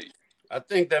like to see. I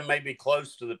think that may be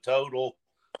close to the total,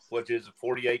 which is a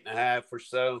 48.5 or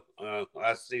so.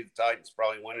 I see the Titans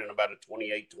probably winning about a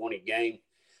 28-20 game.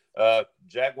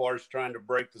 Jaguars trying to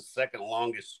break the second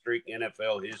longest streak in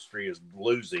NFL history is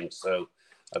losing. So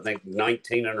I think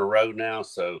 19 in a row now.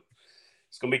 So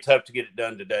it's going to be tough to get it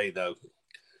done today, though.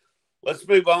 Let's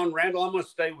move on. Randall, I'm going to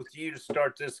stay with you to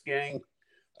start this game.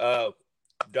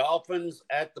 Dolphins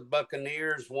at the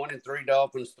Buccaneers, 1-3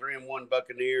 Dolphins, 3-1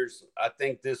 Buccaneers. I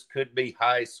think this could be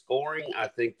high scoring. I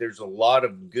think there's a lot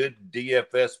of good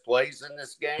DFS plays in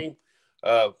this game.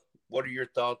 What are your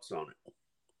thoughts on it?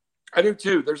 I do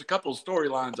too. There's a couple of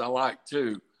storylines I like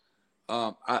too.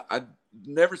 I've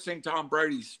never seen Tom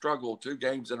Brady struggle 2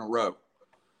 games in a row.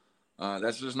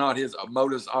 That's just not his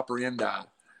modus operandi.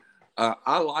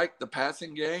 I like the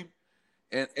passing game.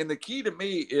 And the key to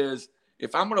me is,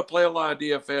 if I'm going to play a lot of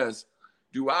DFS,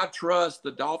 do I trust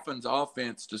the Dolphins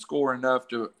offense to score enough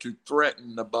to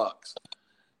threaten the Bucs?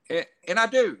 And I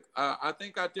do. I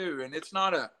think I do. And it's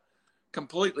not a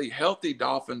completely healthy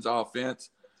Dolphins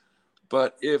offense,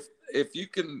 but if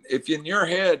in your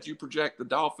head you project the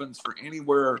Dolphins for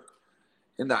anywhere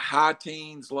in the high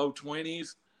teens, low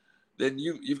 20s, then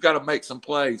you've got to make some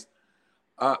plays.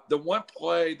 The one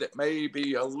play that may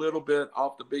be a little bit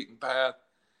off the beaten path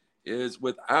is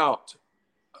without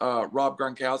Rob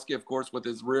Gronkowski, of course, with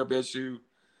his rib issue.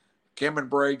 Cameron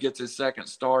Brate gets his second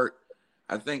start.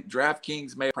 I think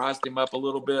DraftKings may have priced him up a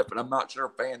little bit, but I'm not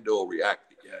sure FanDuel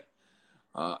reacted yet.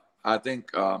 I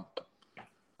think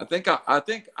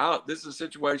this is a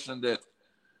situation that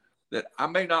that I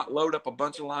may not load up a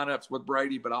bunch of lineups with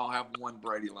Brady, but I'll have one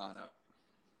Brady lineup.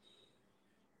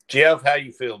 Jeff, how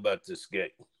you feel about this game?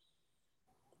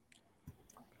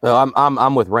 Well,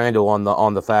 I'm with Randall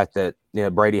on the fact that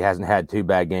Brady hasn't had 2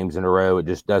 bad games in a row. It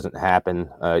just doesn't happen.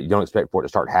 You don't expect for it to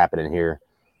start happening here.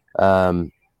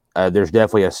 There's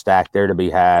definitely a stack there to be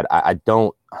had. I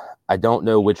don't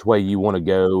know which way you want to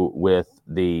go with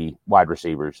the wide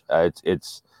receivers.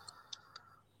 It's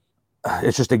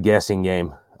just a guessing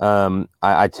game.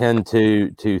 I tend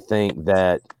to think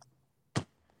that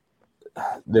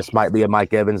this might be a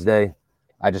Mike Evans day.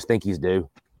 I just think he's due.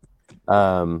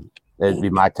 That'd be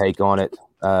my take on it.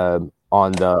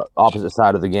 On the opposite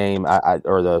side of the game,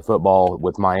 or the football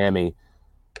with Miami,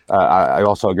 I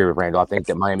also agree with Randall. I think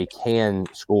that Miami can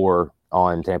score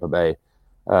on Tampa Bay,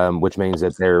 which means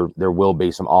that there will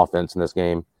be some offense in this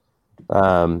game.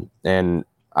 And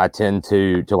I tend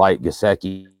to like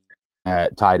Gesicki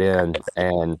at tight end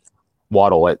and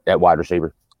Waddle at wide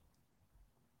receiver.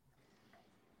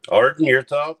 Arden, your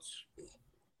thoughts?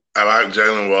 I like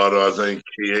Jalen Waddle. I think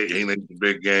he needs a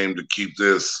big game to keep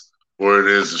this where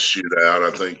it is a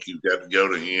shootout. I think you've got to go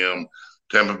to him.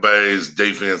 Tampa Bay's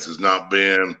defense has not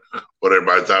been what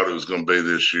everybody thought it was going to be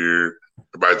this year.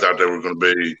 Everybody thought they were going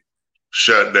to be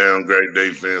shut down, great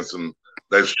defense, and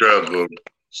they've struggled,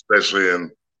 especially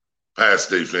in pass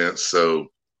defense. So,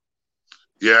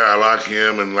 yeah, I like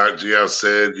him. And like G.L.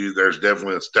 said, there's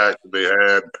definitely a stack to be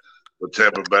had with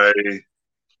Tampa Bay.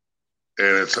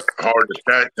 And it's hard to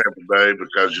stack Tampa Bay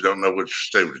because you don't know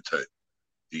which receiver to take.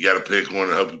 You got to pick one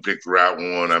and hope you pick the right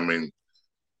one. I mean,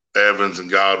 Evans and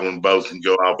Godwin both can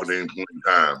go off at any point in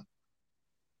time.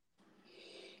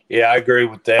 Yeah, I agree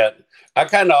with that. I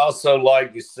kind of also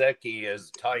like Gesicki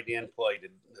as tight end play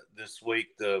this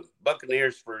week. The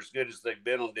Buccaneers, for as good as they've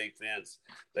been on defense,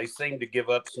 they seem to give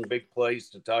up some big plays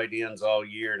to tight ends all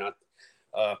year, and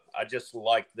I just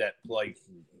like that play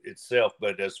itself.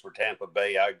 But as for Tampa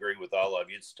Bay, I agree with all of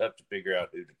you. It's tough to figure out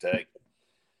who to take.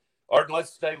 Arden,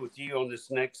 let's stay with you on this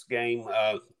next game.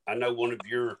 I know one of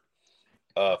your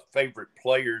favorite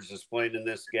players is playing in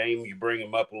this game. You bring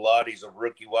him up a lot. He's a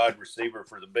rookie wide receiver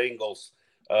for the Bengals.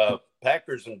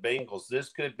 Packers and Bengals, this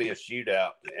could be a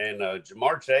shootout. And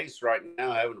Jamar Chase right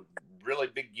now having a really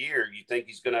big year. You think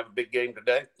he's going to have a big game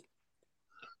today?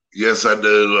 Yes, I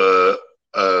do.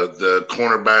 The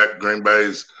cornerback, Green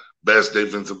Bay's best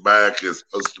defensive back, is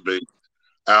supposed to be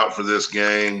out for this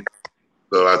game.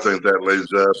 So I think that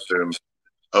leaves up and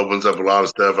opens up a lot of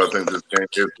stuff. I think this game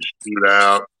is a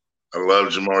shootout. I love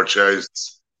Jamar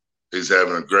Chase. He's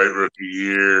having a great rookie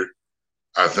year.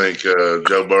 I think Joe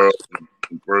Burrow is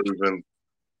improving.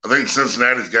 I think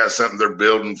Cincinnati's got something they're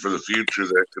building for the future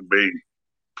that could be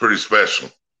pretty special.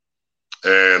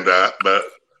 And but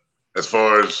as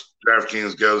far as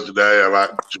DraftKings goes today, I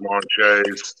like Jamar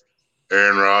Chase,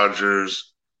 Aaron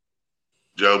Rodgers,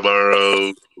 Joe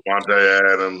Burrow,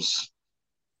 Devontae Adams.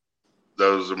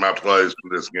 Those are my plays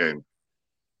for this game.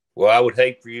 Well, I would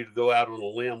hate for you to go out on a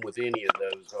limb with any of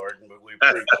those, Arden, but we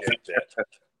appreciate that.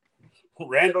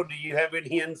 Randall, do you have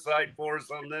any insight for us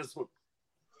on this one?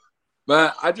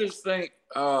 But I just think,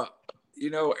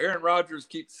 Aaron Rodgers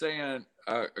keeps saying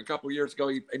a couple of years ago,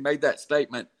 he made that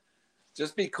statement,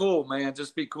 just be cool, man,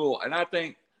 just be cool. And I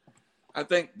think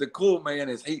the cool man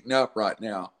is heating up right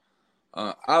now.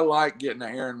 I like getting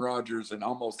Aaron Rodgers in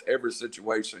almost every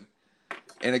situation.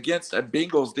 And against a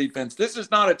Bengals defense, this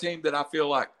is not a team that I feel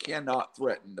like cannot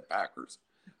threaten the Packers.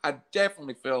 I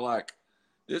definitely feel like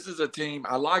this is a team.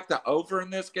 I like the over in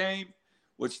this game,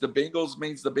 which the Bengals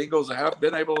means the Bengals have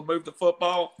been able to move the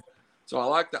football. So I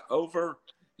like the over.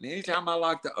 And anytime I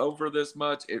like the over this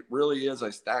much, it really is a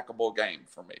stackable game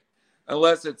for me.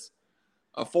 Unless it's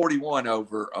a 41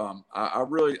 over.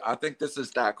 I think this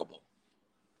is stackable.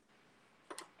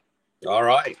 All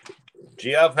right.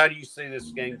 Geoff, how do you see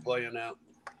this game playing out?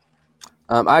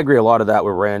 I agree a lot of that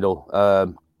with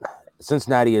Randall.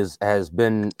 Cincinnati has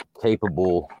been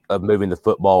capable of moving the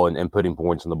football and putting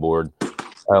points on the board.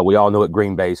 We all know what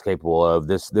Green Bay is capable of.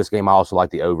 This game, I also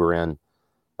like the over in.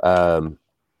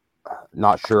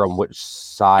 Not sure on which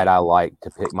side I like to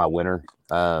pick my winner,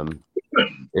 but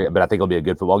I think it'll be a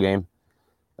good football game.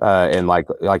 And like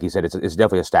you said, it's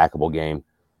definitely a stackable game.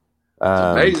 It's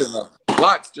amazing. The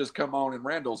lights just come on in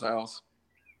Randall's house.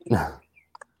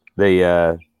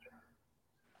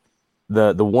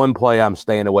 The one play I'm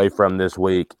staying away from this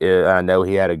week, I know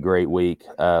he had a great week,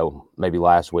 maybe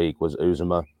last week, was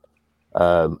Uzomah.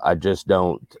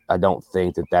 I don't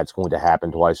think that's going to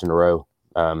happen twice in a row.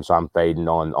 So I'm fading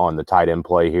on the tight end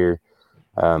play here.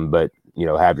 But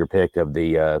have your pick of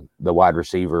the wide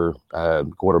receiver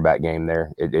quarterback game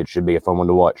there. It should be a fun one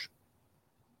to watch.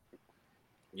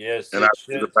 Yes, and I it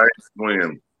see the should. Bengals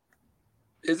win.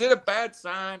 Is it a bad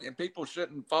sign and people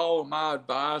shouldn't follow my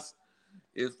advice?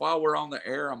 Is while we're on the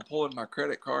air, I'm pulling my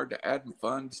credit card to add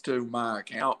funds to my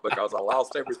account because I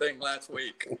lost everything last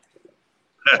week.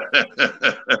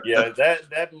 Yeah,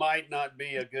 that might not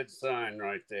be a good sign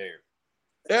right there.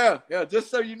 Yeah. Just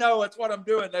so you know, that's what I'm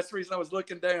doing. That's the reason I was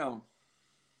looking down.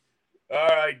 All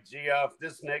right, Geoff,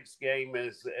 this next game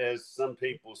is, as some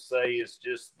people say, is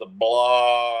just the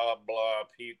blah, blah,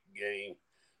 puke game.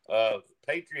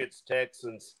 Patriots,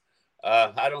 Texans.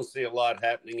 I don't see a lot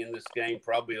happening in this game.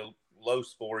 Probably a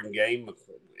low-scoring game.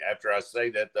 After I say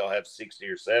that, they'll have 60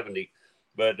 or 70.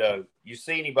 But you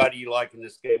see anybody you like in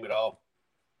this game at all?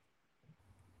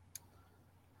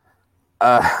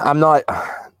 I'm not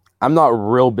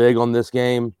real big on this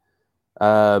game.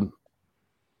 Part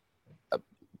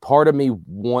of me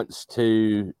wants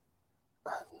to.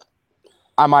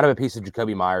 I might have a piece of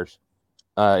Jacoby Myers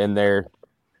in there.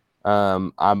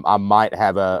 I might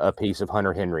have a piece of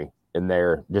Hunter Henry in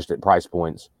there just at price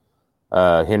points.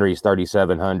 Henry's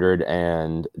 3,700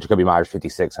 and Jacoby Myers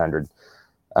 5,600.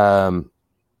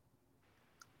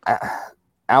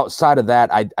 Outside of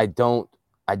that, I don't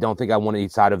think I want any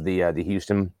side of the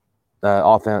Houston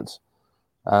offense.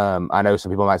 I know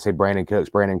some people might say Brandon Cooks.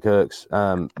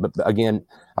 But again,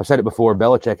 I've said it before.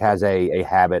 Belichick has a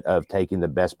habit of taking the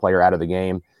best player out of the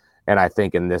game, and I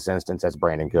think in this instance that's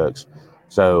Brandon Cooks.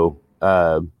 So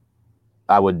I'm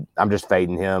just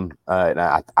fading him, and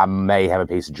I may have a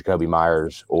piece of Jacoby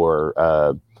Myers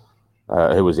or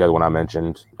who was the other one I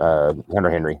mentioned, Hunter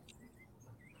Henry.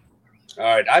 All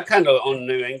right, I kind of on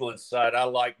the New England side, I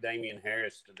like Damian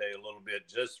Harris today a little bit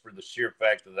just for the sheer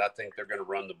fact that I think they're going to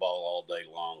run the ball all day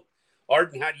long.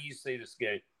 Arden, how do you see this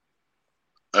game?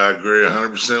 I agree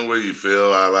 100% with you,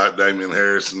 Phil. I like Damian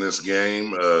Harris in this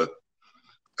game. I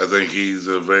think he's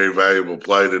a very valuable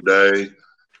play today.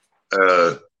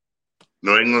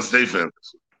 New England's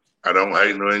defense. I don't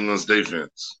hate New England's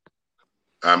defense.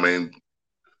 I mean,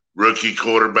 rookie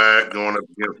quarterback going up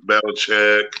against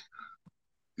Belichick.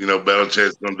 You know,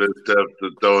 Belichick's going to do stuff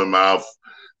to throw him off.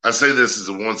 I say this is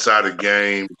a one-sided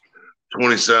game,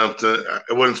 20-something.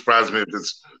 It wouldn't surprise me if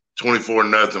it's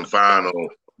 24-0 final,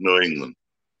 New England.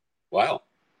 Wow.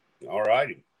 All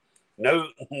righty. No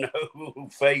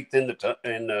faith in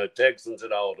the Texans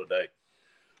at all today.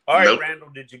 All right, Nope.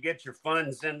 Randall, did you get your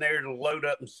funds in there to load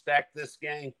up and stack this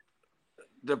game?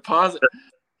 Deposit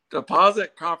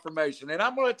confirmation. And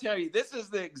I'm going to tell you, this is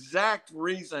the exact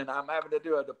reason I'm having to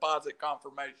do a deposit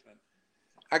confirmation.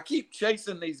 I keep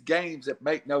chasing these games that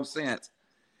make no sense.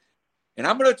 And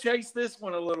I'm going to chase this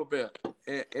one a little bit.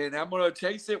 And I'm going to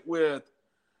chase it with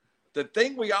the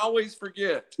thing we always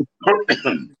forget.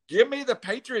 Give me the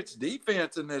Patriots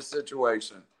defense in this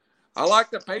situation. I like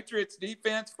the Patriots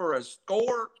defense for a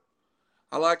score.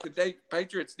 I like the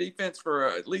Patriots defense for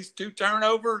at least 2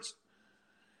 turnovers.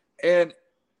 And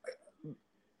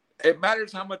it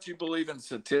matters how much you believe in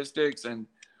statistics and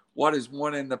what is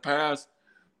won in the past,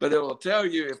 but it will tell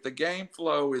you if the game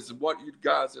flow is what you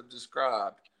guys have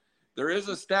described. There is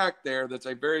a stack there that's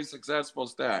a very successful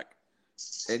stack.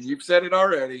 And you've said it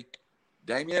already,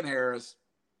 Damian Harris,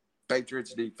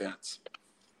 Patriots defense.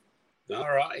 All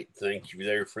right. Thank you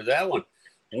there for that one.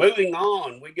 Moving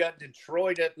on, we got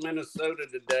Detroit at Minnesota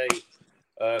today.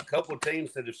 A couple of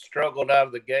teams that have struggled out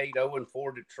of the gate,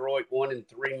 0-4 Detroit,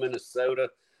 1-3 Minnesota.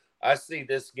 I see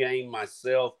this game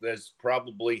myself as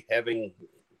probably having a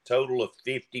total of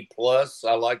 50+.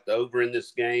 I like the over in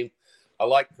this game. I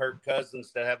like Kirk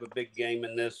Cousins to have a big game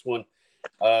in this one.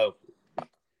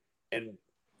 And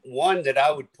one that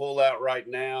I would pull out right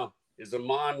now is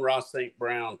Amon-Ra St.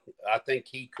 Brown. I think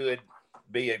he could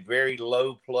be a very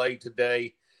low play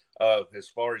today as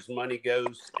far as money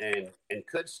goes and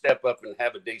could step up and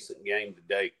have a decent game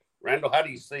today. Randall, how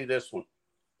do you see this one?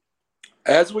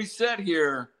 As we said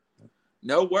here,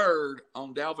 no word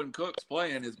on Dalvin Cook's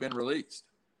plan has been released.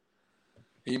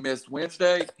 He missed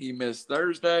Wednesday. He missed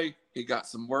Thursday. He got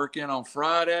some work in on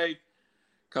Friday.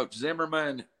 Coach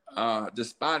Zimmerman,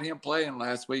 despite him playing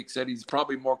last week, said he's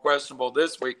probably more questionable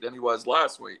this week than he was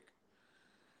last week.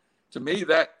 To me,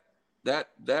 that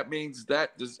means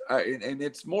that and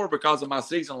it's more because of my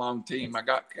season-long team. I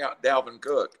got Dalvin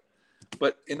Cook.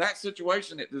 But in that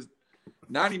situation, it is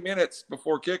 90 minutes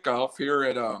before kickoff here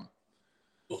at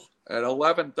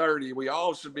 11:30. We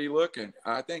all should be looking.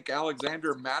 I think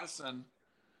Alexander Madison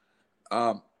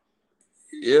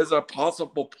is a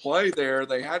possible play there.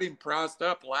 They had him priced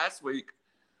up last week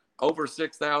over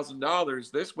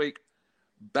 $6,000. This week,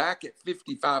 back at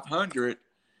 $5,500.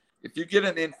 If you get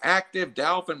an inactive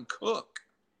Dalvin Cook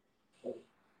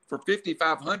for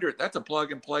 $5,500, that's a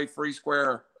plug-and-play free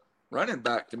square running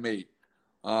back to me.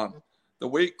 The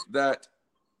week that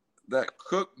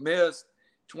Cook missed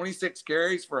 26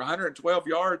 carries for 112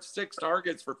 yards, 6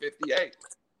 targets for 58.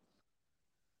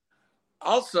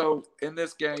 Also in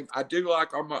this game, I do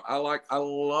like I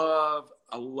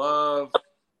love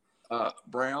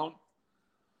Brown,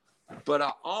 but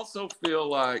I also feel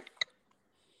like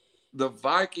the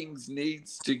Vikings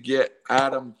needs to get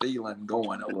Adam Thielen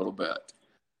going a little bit.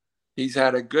 He's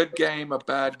had a good game, a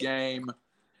bad game.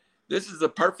 This is a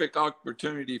perfect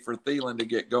opportunity for Thielen to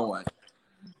get going.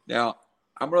 Now,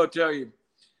 I'm going to tell you,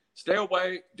 stay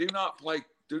away. Do not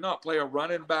play a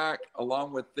running back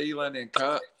along with Thielen and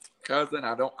Cousin.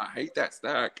 I hate that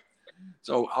stack.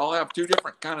 So I'll have 2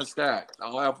 different kind of stacks.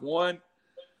 I'll have one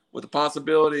with the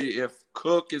possibility if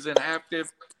Cook is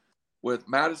inactive with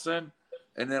Madison,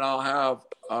 and then I'll have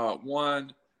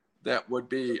one that would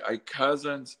be a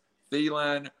Cousins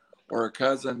Thielen or a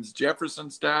Cousins Jefferson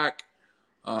stack.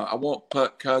 I won't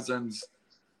put Cousins,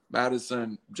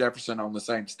 Madison, Jefferson on the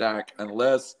same stack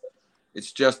unless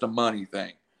it's just a money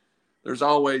thing. There's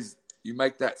always, you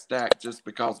make that stack just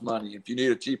because money. If you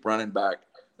need a cheap running back,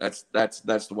 that's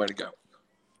the way to go.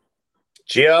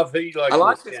 Jeff, who you like? I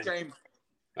like this game.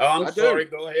 Oh, I'm sorry.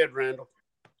 Go ahead, Randall.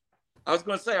 I was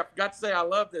going to say, I forgot to say I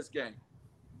love this game.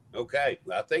 Okay.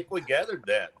 I think we gathered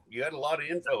that. You had a lot of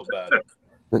info about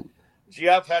it.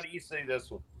 Jeff, how do you see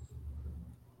this one?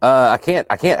 I can't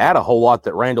add a whole lot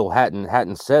that Randall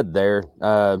hadn't said there.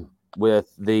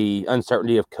 With the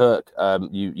uncertainty of Cook,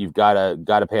 you've got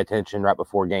to pay attention right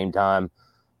before game time,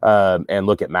 and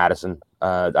look at Madison.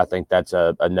 I think that's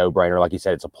a no-brainer. Like you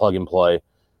said, it's a plug and play.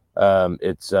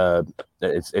 It's I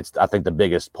think the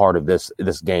biggest part of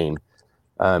this game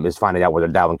is finding out whether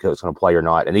Dalvin Cook's going to play or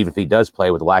not. And even if he does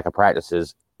play with the lack of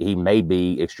practices, he may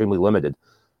be extremely limited.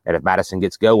 And if Madison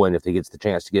gets going, if he gets the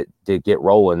chance to get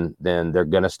rolling, then they're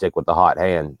going to stick with the hot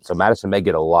hand. So Madison may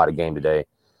get a lot of game today.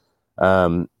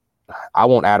 I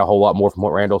won't add a whole lot more from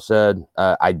what Randall said.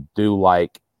 I do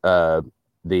like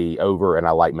the over, and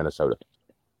I like Minnesota.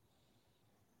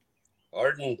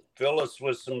 Arden, fill us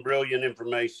with some brilliant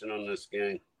information on this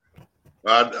game.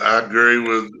 I agree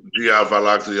with Geoff. I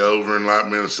like the over and like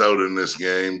Minnesota in this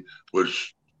game,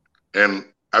 and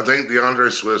I think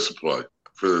DeAndre Swift's a play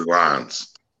for the Lions.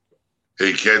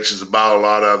 He catches the ball a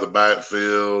lot out of the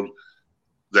backfield.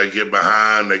 They get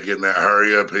behind. They get in that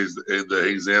hurry up. He's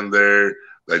in there.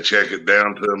 They check it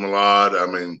down to him a lot. I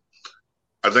mean,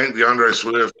 I think DeAndre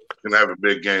Swift can have a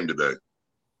big game today.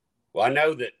 Well, I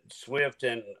know that Swift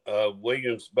and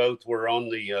Williams both were on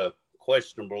the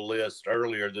questionable list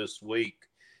earlier this week.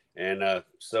 And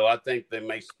so I think they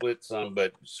may split some.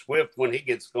 But Swift, when he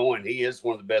gets going, he is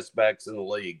one of the best backs in the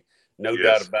league. No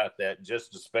doubt about that,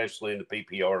 just especially in the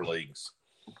PPR leagues.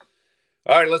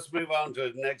 All right, let's move on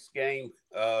to the next game.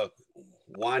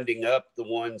 Winding up the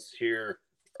ones here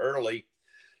early.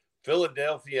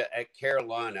 Philadelphia at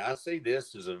Carolina. I see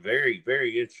this as a very,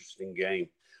 very interesting game.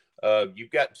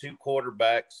 You've got 2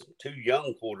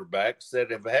 young quarterbacks that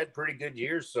have had pretty good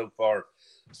years so far.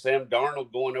 Sam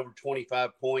Darnold going over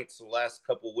 25 points the last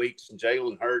couple of weeks, and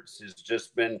Jalen Hurts has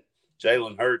just been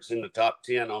Jalen Hurts in the top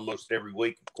 10 almost every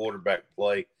week of quarterback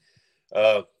play.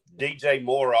 DJ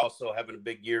Moore also having a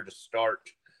big year to start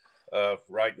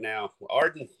right now.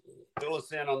 Arden, fill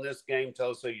us in on this game.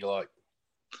 Tell us who you like.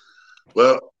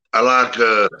 Well, I like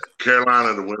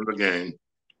Carolina to win the game,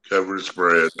 cover the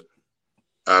spread.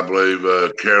 I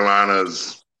believe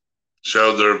Carolina's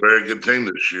showed they're a very good team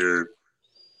this year.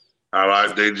 I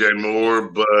like DJ Moore,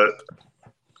 but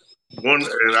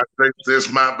and I think this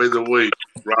might be the week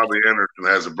Robbie Anderson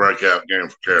has a breakout game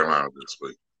for Carolina this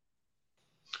week.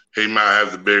 He might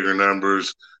have the bigger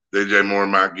numbers. DJ Moore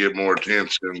might get more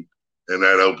attention, and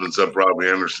that opens up Robbie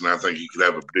Anderson. I think he could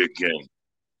have a big game.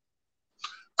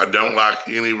 I don't like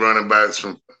any running backs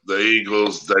from the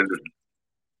Eagles.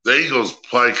 The Eagles'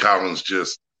 play calling's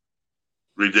just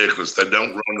ridiculous. They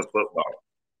don't run the football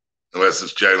unless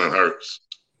it's Jalen Hurts.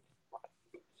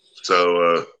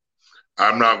 So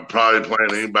I'm not probably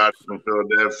playing anybody from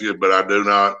Philadelphia, but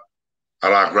I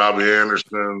like Robbie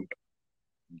Anderson,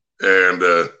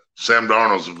 and Sam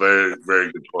Darnold's a very,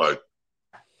 very good play.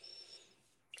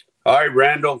 All right,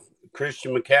 Randall.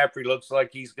 Christian McCaffrey looks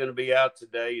like he's going to be out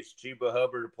today. Is Chuba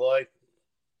Hubbard to play?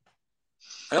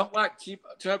 I don't like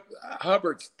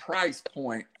Hubbard's price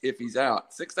point if he's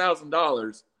out.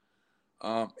 $6,000.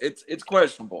 It's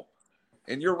questionable.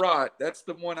 And you're right. That's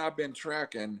the one I've been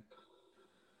tracking.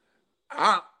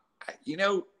 I've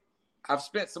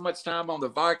spent so much time on the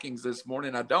Vikings this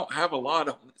morning. I don't have a lot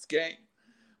on this game,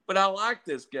 but I like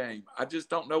this game. I just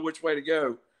don't know which way to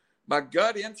go. My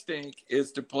gut instinct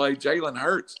is to play Jalen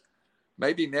Hurts,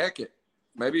 maybe naked.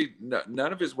 maybe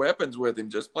none of his weapons with him.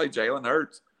 Just play Jalen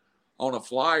Hurts on a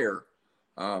flyer.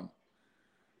 I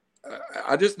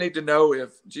just need to know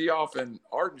if Geoff and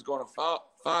Arden's going to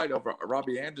fight over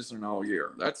Robbie Anderson all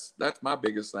year. That's my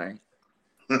biggest thing.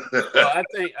 Well, I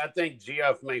think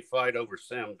Geoff may fight over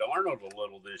Sam Darnold a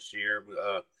little this year.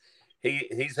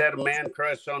 He's had a man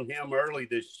crush on him early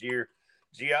this year.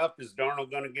 Geoff, is Darnold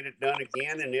going to get it done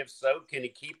again? And if so, can he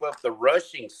keep up the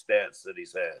rushing stats that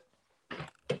he's had?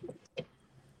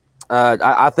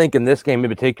 I think in this game in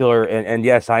particular, and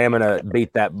yes, I am going to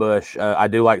beat that bush. I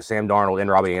do like Sam Darnold and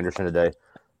Robbie Anderson today.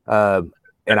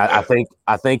 And I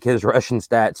think his rushing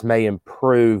stats may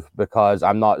improve because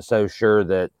I'm not so sure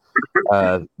that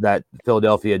that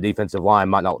Philadelphia defensive line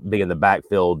might not be in the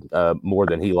backfield more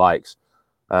than he likes.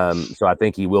 So I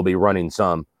think he will be running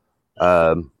some.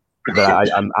 But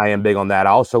I am big on that.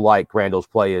 I also like Randall's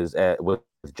play with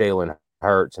Jalen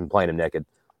Hurts and playing him naked.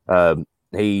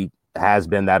 He has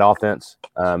been that offense.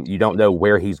 You don't know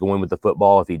where he's going with the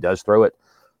football if he does throw it.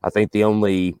 I think the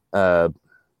only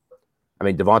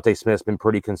Devontae Smith's been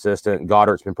pretty consistent.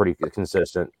 Goddard's been pretty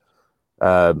consistent.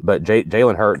 But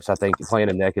Jalen Hurts, I think playing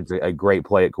him naked is a great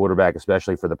play at quarterback,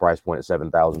 especially for the price point at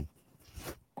 $7,000.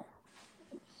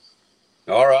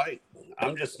 All right.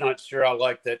 I'm just not sure I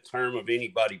like that term of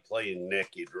anybody playing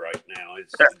naked right now.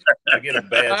 I get a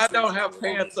bad. I don't have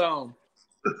pants on.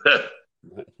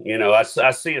 You know, I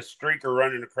see a streaker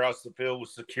running across the field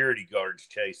with security guards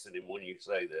chasing him when you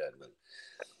say that. But,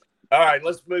 all right,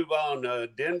 let's move on.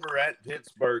 Denver at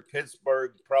Pittsburgh.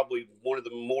 Pittsburgh, probably one of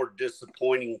the more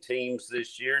disappointing teams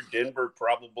this year. Denver,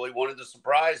 probably one of the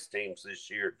surprise teams this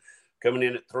year, coming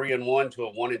in at 3-1 to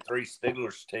a 1-3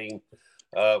 Steelers team.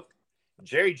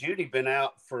 Jerry Jeudy been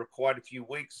out for quite a few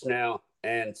weeks now,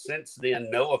 and since then,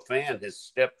 Noah Fant has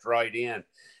stepped right in.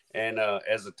 And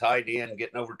as a tight end,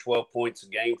 getting over 12 points a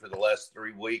game for the last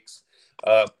 3 weeks.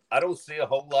 I don't see a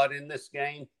whole lot in this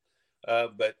game,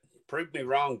 but prove me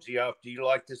wrong, Geoff. Do you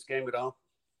like this game at all?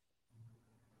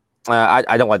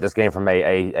 I don't like this game from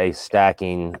a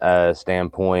stacking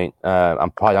standpoint.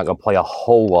 I'm probably not going to play a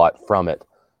whole lot from it.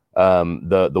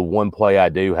 The one play I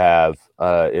do have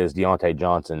is Deontay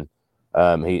Johnson.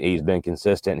 He's been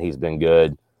consistent. He's been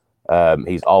good.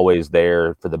 He's always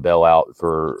there for the bailout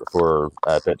for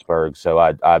Pittsburgh. So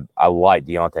I like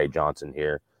Deontay Johnson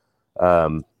here.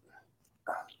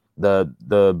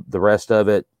 The rest of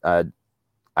it,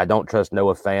 I don't trust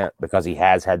Noah Fant because he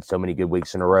has had so many good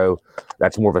weeks in a row.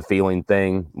 That's more of a feeling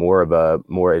thing,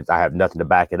 I have nothing to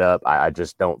back it up. I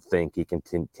just don't think he can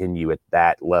continue at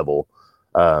that level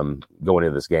going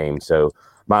into this game. So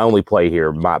my only play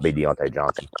here might be Deontay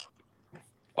Johnson.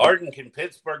 Arden, can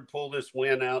Pittsburgh pull this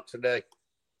win out today?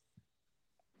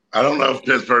 I don't know if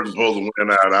Pittsburgh can pull the win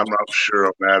out. I'm not sure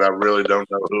on that. I really don't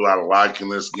know who I like in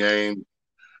this game.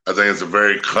 I think it's a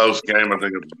very close game. I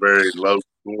think it's a very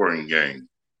low-scoring game.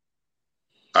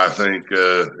 I think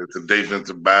it's a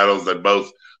defensive battle. They both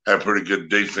have pretty good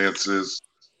defenses.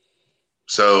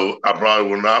 So I probably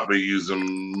will not be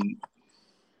using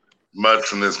much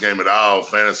from this game at all,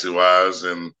 fantasy-wise.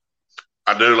 And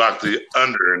I do like the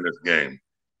under in this game.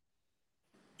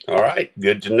 All right,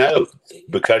 good to know,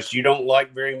 because you don't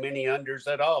like very many unders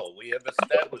at all. We have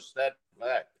established that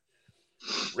fact.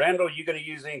 Randall, you going to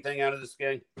use anything out of this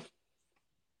game?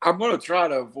 I'm going to try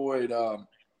to avoid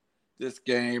this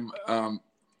game.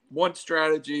 One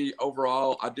strategy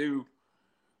overall, I do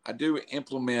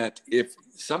implement, if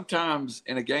sometimes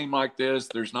in a game like this,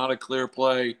 there's not a clear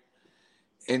play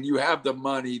and you have the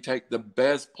money, take the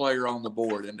best player on the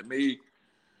board. And to me,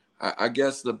 I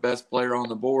guess the best player on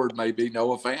the board may be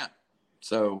Noah Fant.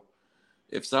 So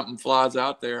if something flies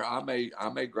out there, I may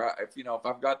grab, if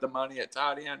I've got the money at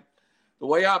tight end. The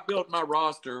way I built my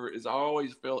roster is I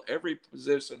always fill every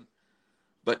position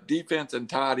but defense and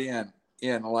tight end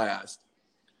in last.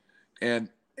 And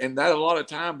that a lot of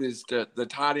times is the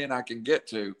tight end I can get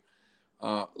to.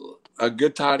 A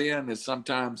good tight end is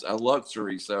sometimes a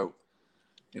luxury. So,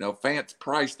 Fant's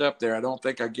priced up there. I don't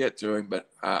think I get to him, but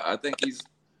I think he's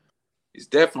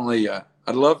definitely I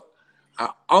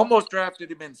almost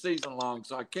drafted him in season long,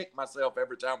 so I kick myself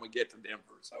every time we get to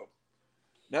Denver. So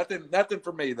nothing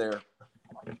for me there.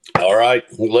 All right,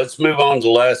 let's move on to the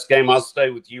last game. I'll stay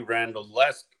with you, Randall.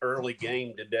 Last early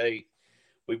game today,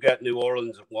 we've got New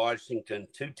Orleans and Washington,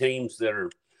 two teams that are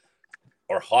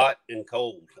hot and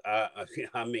cold.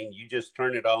 I mean, you just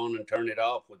turn it on and turn it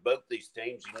off. With both these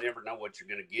teams, you never know what you're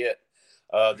going to get.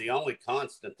 The only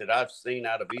constant that I've seen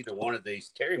out of either one of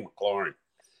these, Terry McLaurin,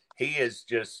 he has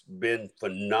just been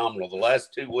phenomenal. The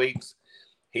last 2 weeks,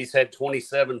 he's had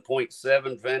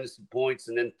 27.7 fantasy points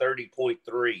and then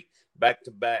 30.3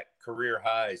 back-to-back career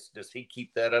highs. Does he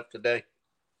keep that up today?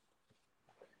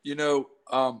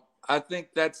 I think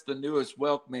that's the newest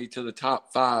welcome to the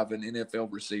top 5 in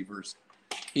NFL receivers.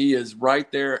 He is right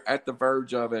there at the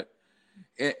verge of it.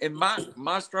 And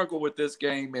my struggle with this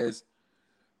game is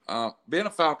being a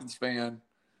Falcons fan,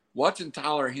 watching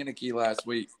Tyler Heineke last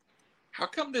week. How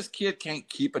come this kid can't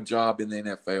keep a job in the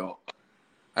NFL?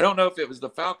 I don't know if it was the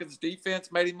Falcons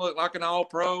defense made him look like an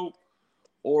all-pro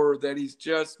or that he's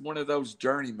just one of those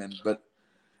journeymen. But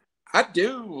I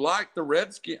do like the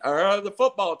the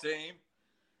football team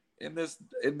in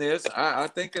this. I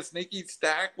think a sneaky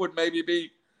stack would maybe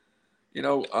be,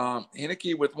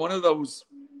 Heineke with one of those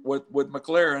with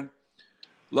McLaren.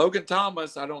 Logan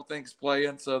Thomas, I don't think is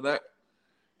playing, so that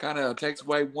kind of takes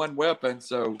away one weapon.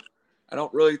 So I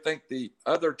don't really think the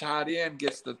other tight end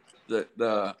gets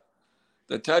the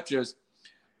touches.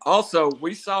 Also,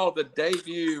 we saw the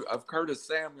debut of Curtis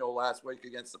Samuel last week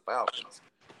against the Falcons.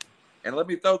 And let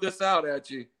me throw this out at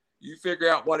you. You figure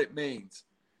out what it means.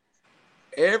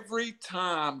 Every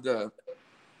time the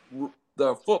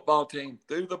football team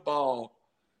threw the ball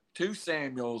to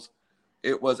Samuels,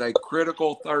 it was a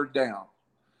critical third down.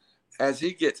 As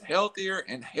he gets healthier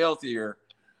and healthier,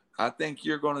 I think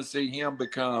you're going to see him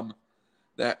become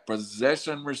that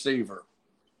possession receiver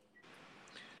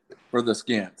for the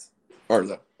Skins. For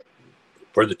the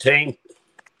team.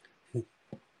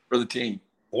 For the team.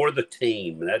 For the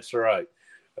team. That's right.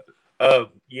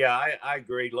 Yeah, I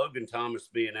agree. Logan Thomas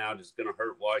being out is going to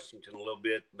hurt Washington a little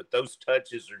bit, but those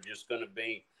touches are just going to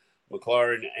be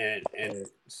McLaurin and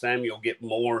Samuel get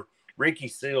more. Ricky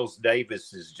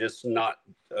Seals-Davis is just not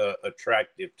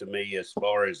attractive to me as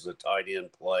far as the tight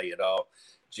end play at all.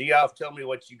 Geoff, tell me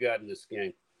what you got in this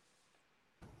game.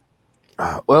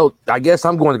 Well, I guess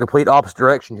I'm going the complete opposite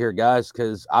direction here, guys,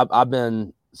 because I've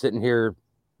been sitting here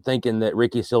thinking that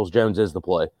Ricky Seals-Jones is the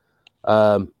play.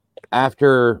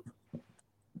 After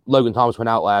Logan Thomas went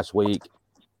out last week,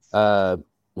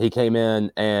 he came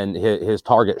in and his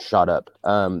target shot up.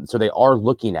 So they are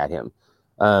looking at him.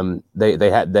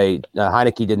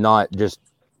 Heineke did not just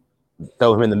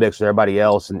throw him in the mix with everybody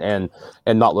else and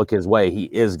not look his way. He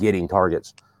is getting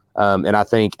targets. And I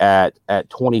think at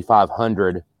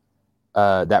 2,500,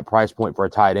 that price point for a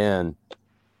tight end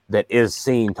that is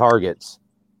seeing targets,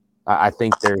 I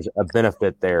think there's a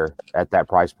benefit there at that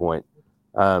price point.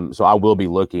 So I will be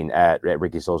looking at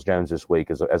Ricky Seals-Jones this week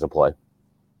as a play.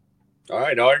 All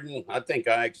right, Arden. I think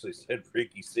I actually said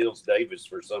Ricky Seals-Davis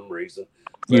for some reason.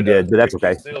 You did, but that's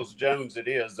okay. Seals-Jones it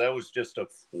is. That was just a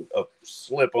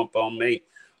slip up on me.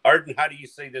 Arden, how do you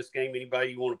see this game?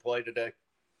 Anybody you want to play today?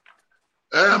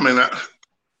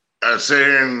 I sit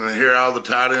here and hear all the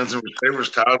tight ends and receivers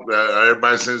talk.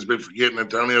 Everybody seems to be forgetting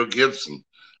Antonio Gibson.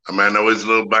 I know he's a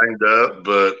little banged up,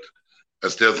 but I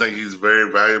still think he's a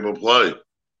very valuable play.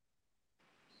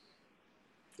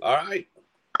 All right.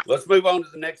 Let's move on to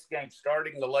the next game,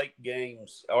 starting the late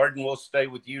games. Arden, we'll stay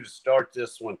with you to start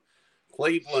this one.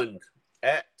 Cleveland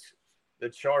at the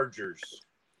Chargers.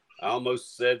 I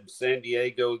almost said San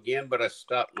Diego again, but I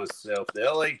stopped myself. The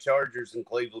LA Chargers and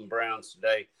Cleveland Browns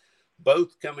today,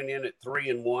 both coming in at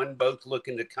 3-1, both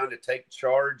looking to kind of take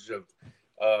charge of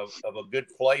a good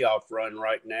playoff run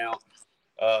right now.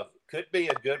 Could be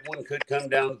a good one, could come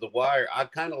down to the wire. I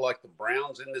kind of like the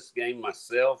Browns in this game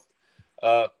myself,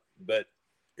 but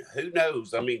who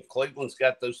knows? Cleveland's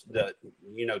got those,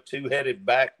 two-headed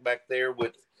back there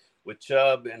with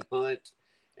Chubb and Hunt,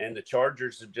 and the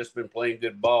Chargers have just been playing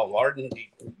good ball. Arden,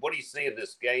 what do you see in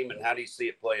this game, and how do you see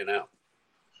it playing out?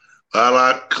 I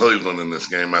like Cleveland in this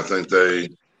game. I think they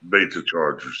beat the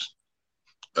Chargers.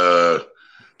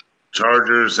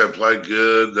 Chargers have played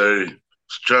good. They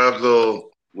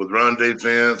struggle with run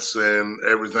defense and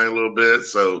everything a little bit.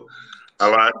 So I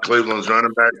like Cleveland's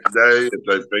running back today. If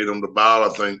they feed them the ball, I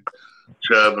think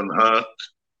Chubb and Hunt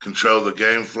control the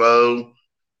game flow.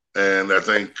 And I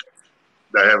think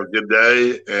they have a good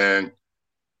day. And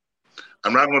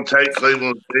I'm not going to take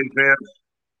Cleveland's defense,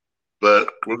 but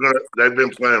they've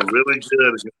been playing really good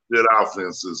against good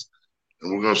offenses.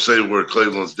 And we're going to see where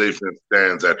Cleveland's defense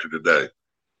stands after today.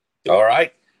 All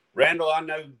right. Randall, I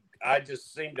know I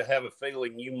just seem to have a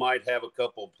feeling you might have a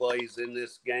couple of plays in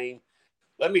this game.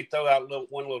 Let me throw out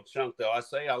one little chunk, though. I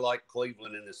say I like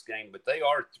Cleveland in this game, but they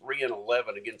are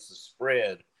 3-11 against the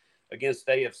spread against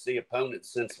AFC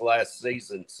opponents since last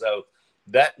season. So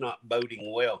that not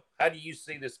boding well. How do you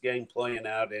see this game playing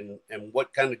out, and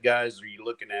what kind of guys are you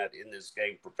looking at in this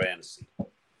game for fantasy?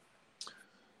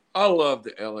 I love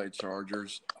the LA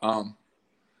Chargers. I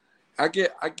guess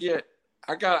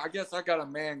I got a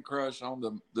man crush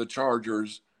on the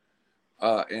Chargers,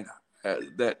 and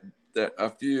that a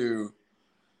few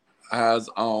has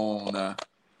on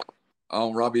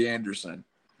Robbie Anderson.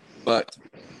 But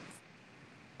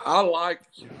I like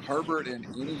Herbert in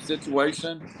any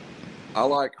situation. I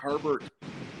like Herbert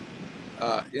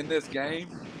in this game.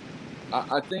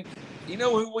 I think, you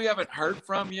know who we haven't heard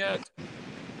from yet?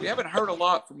 We haven't heard a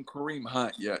lot from Kareem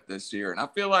Hunt yet this year, and I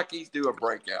feel like he's due a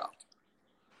breakout.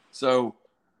 So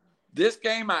this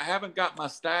game, I haven't got my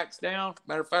stacks down.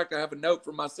 Matter of fact, I have a note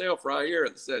for myself right here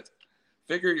that says,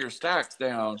 figure your stacks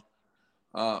down.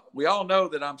 We all know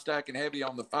that I'm stacking heavy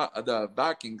on the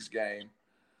Vikings game,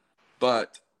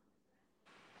 but,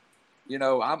 you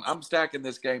know, I'm stacking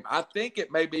this game. I think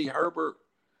it may be Herbert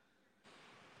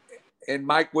and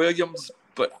Mike Williams,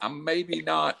 but I'm maybe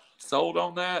not sold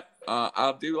on that.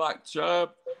 I do like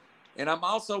Chubb, and I'm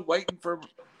also waiting for,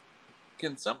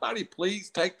 can somebody please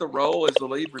take the role as the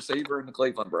lead receiver in the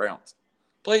Cleveland Browns?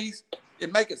 Please.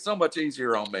 It'd make it so much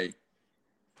easier on me.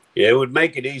 Yeah, it would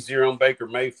make it easier on Baker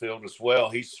Mayfield as well.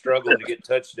 He's struggling to get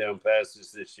touchdown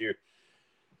passes this year.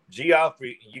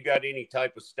 Geoffrey, you got any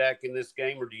type of stack in this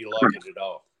game, or do you like it at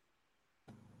all?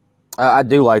 I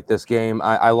do like this game.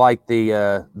 I like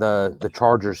the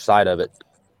Chargers side of it.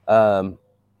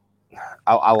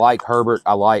 I like Herbert.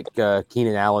 I like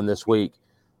Keenan Allen this week.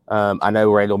 I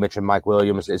know Randall mentioned Mike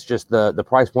Williams. It's just the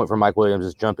price point for Mike Williams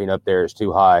is jumping up there. It's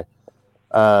too high.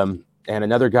 And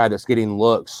another guy that's getting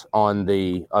looks on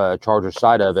the Chargers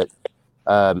side of it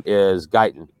is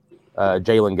Guyton,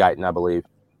 Jalen Guyton, I believe.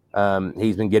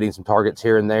 He's been getting some targets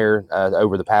here and there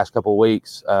over the past couple of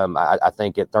weeks. I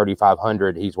think at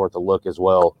 3,500, he's worth a look as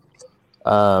well.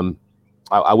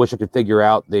 I wish I could figure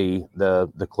out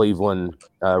the Cleveland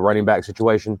running back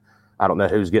situation. I don't know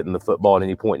who's getting the football at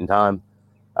any point in time.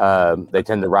 They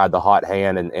tend to ride the hot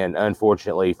hand, and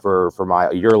unfortunately for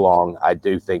my year long, I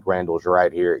do think Randall's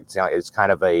right here. It's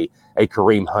kind of a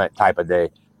Kareem Hunt type of day.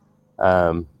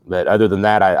 But other than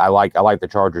that, I like the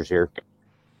Chargers here.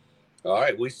 All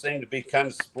right, we seem to be kind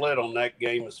of split on that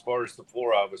game as far as the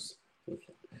four of us. It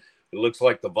looks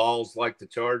like the Vols like the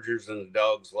Chargers and the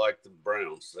Dogs like the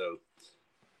Browns. So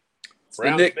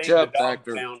Browns Nick being Chubb the dog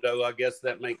factor. pound, though, I guess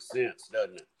that makes sense,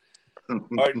 doesn't it? All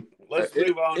right, let's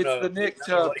move on. It's the Nick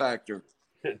Chubb factor.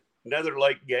 Another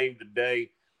late game today.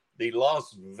 The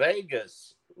Las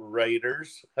Vegas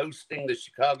Raiders hosting the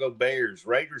Chicago Bears.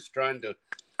 Raiders trying to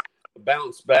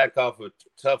bounce back off a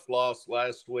tough loss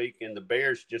last week, and the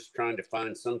Bears just trying to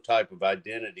find some type of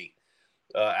identity.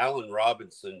 Allen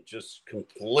Robinson just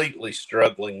completely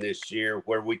struggling this year,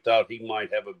 where we thought he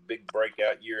might have a big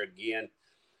breakout year again.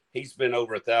 He's been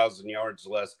over 1,000 yards the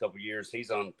last couple of years.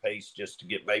 He's on pace just to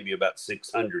get maybe about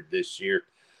 600 this year.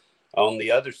 On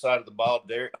the other side of the ball,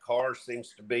 Derek Carr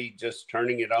seems to be just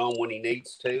turning it on when he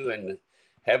needs to, and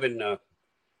having a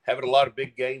lot of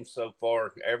big games so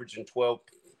far, averaging 12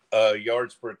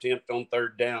 yards per attempt on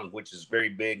third down, which is very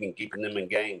big in keeping them in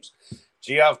games.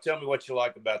 Geoff, tell me what you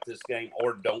like about this game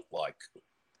or don't like.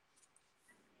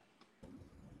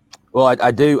 Well,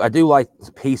 I do like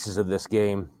pieces of this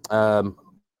game. I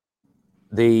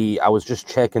was just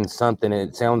checking something, and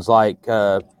it sounds like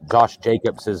Josh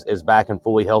Jacobs is back and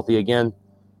fully healthy again.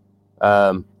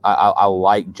 I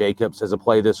like Jacobs as a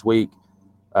play this week.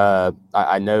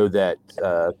 I know that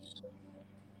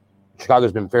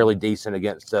Chicago's been fairly decent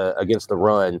against the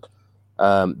run,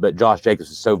 but Josh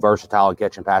Jacobs is so versatile in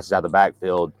catching passes out of the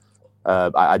backfield.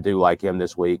 I do like him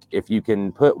this week. If you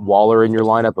can put Waller in your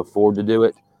lineup, afford to do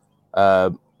it.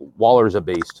 Waller's a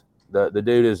beast. The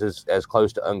dude is as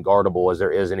close to unguardable as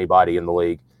there is anybody in the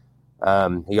league.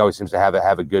 He always seems to have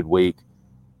a good week.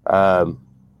 Other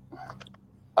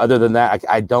than that,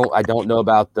 I don't know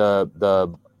about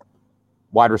the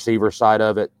wide receiver side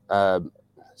of it.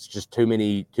 It's just too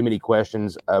many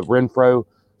questions. Renfro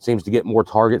seems to get more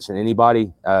targets than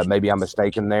anybody. Maybe I'm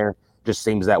mistaken there. Just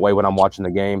seems that way when I'm watching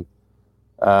the game.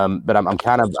 But I'm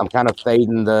kind of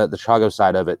fading the Chicago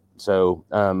side of it. So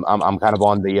I'm kind of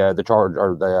on the Charge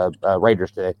or the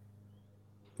Raiders today.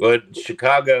 But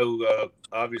Chicago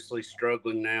obviously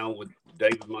struggling now with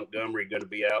David Montgomery going to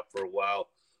be out for a while.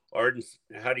 Arden,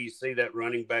 how do you see that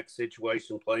running back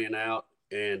situation playing out?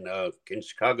 And can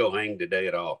Chicago hang today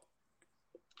at all?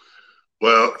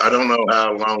 Well, I don't know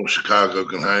how long Chicago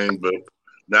can hang, but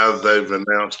now that they've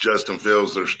announced Justin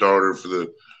Fields their starter for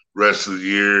the rest of the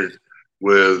year,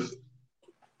 with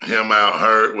him out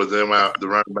hurt, with them out, the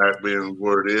running back being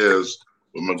where it is,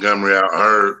 with Montgomery out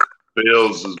hurt,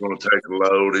 Fields is going to take a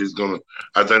load.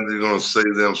 I think they're going to see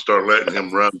them start letting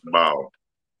him run the ball,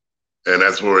 and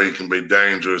that's where he can be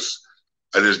dangerous.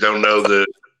 I just don't know that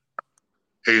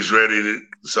he's ready to,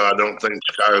 so I don't think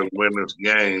Chicago will win this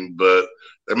game, but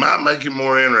it might make it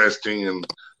more interesting, and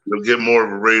you'll get more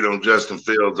of a read on Justin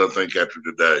Fields, I think, after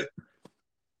today.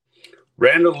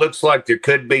 Randall, looks like there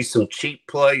could be some cheap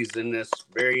plays in this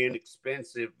very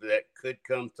inexpensive that could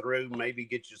come through, maybe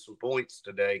get you some points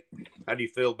today. How do you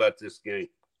feel about this game?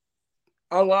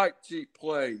 I like cheap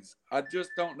plays. I just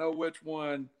don't know which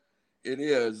one it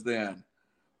is then.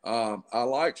 I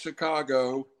like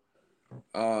Chicago.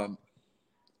 I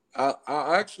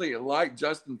actually like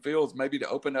Justin Fields maybe to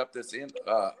open up this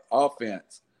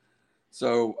offense.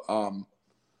 So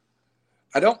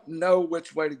I don't know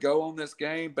which way to go on this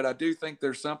game, but I do think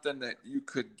there's something that you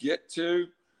could get to.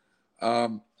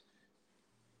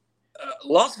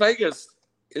 Las Vegas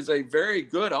is a very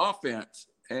good offense,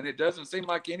 and it doesn't seem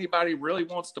like anybody really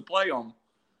wants to play them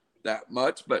that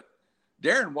much. But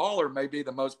Darren Waller may be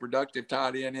the most productive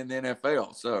tight end in the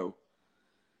NFL. So,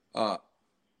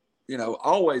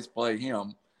 always play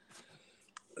him.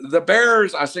 The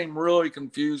Bears, I seem really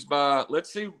confused by.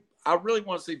 Let's see. I really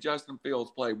want to see Justin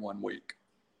Fields play 1 week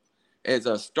as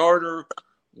a starter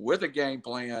with a game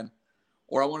plan,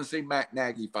 or I want to see Matt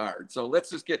Nagy fired. So let's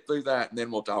just get through that, and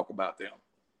then we'll talk about them.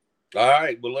 All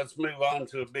right, well, let's move on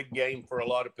to a big game for a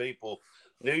lot of people.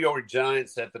 New York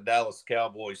Giants at the Dallas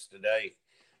Cowboys today.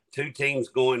 Two teams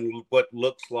going what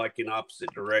looks like in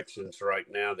opposite directions right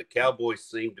now. The Cowboys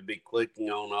seem to be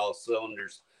clicking on all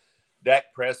cylinders.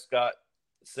 Dak Prescott,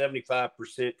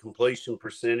 75% completion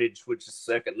percentage, which is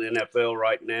second in the NFL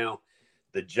right now.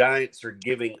 The Giants are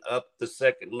giving up the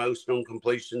second most on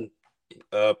completion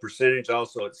percentage,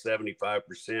 also at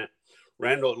 75%.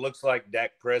 Randall, it looks like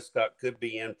Dak Prescott could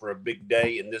be in for a big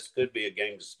day, and this could be a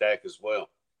game to stack as well.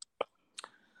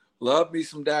 Love me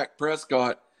some Dak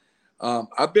Prescott.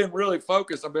 I've been really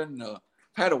focused. I've been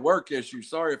had a work issue.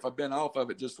 Sorry if I've been off of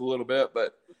it just a little bit,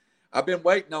 but I've been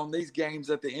waiting on these games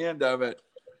at the end of it.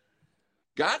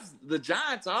 Guys, the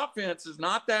Giants' offense is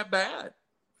not that bad.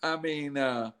 I mean,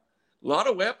 a lot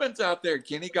of weapons out there.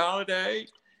 Kenny Golladay,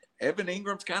 Evan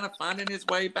Ingram's kind of finding his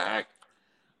way back.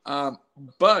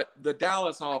 But the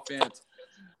Dallas offense,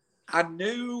 I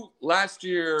knew last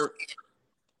year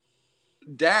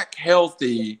Dak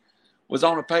healthy was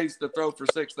on a pace to throw for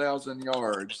 6,000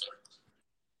 yards.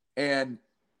 And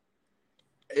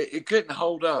it couldn't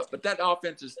hold up. But that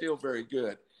offense is still very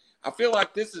good. I feel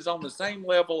like this is on the same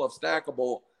level of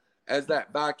stackable as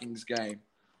that Vikings game.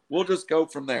 We'll just go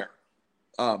from there.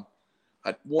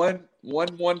 One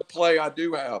play I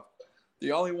do have.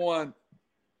 The only one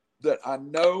that I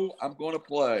know I'm going to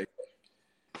play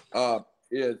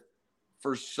is,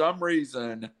 for some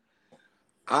reason,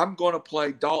 I'm going to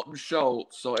play Dalton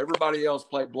Schultz, so everybody else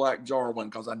play Black Jarwin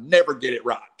because I never get it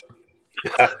right.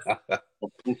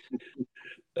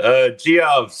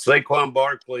 Geoff, Saquon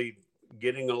Barkley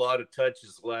getting a lot of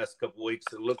touches the last couple of weeks.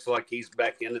 It looks like he's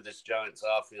back into this Giants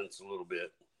offense a little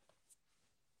bit.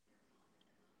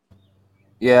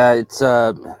 Yeah, it's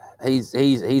he's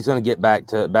going to get back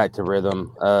to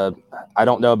rhythm. I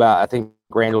don't know about. I think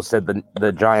Randall said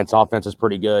the Giants offense is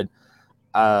pretty good.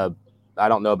 I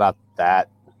don't know about that.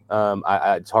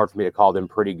 It's hard for me to call them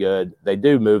pretty good. They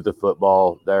do move the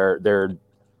football. They're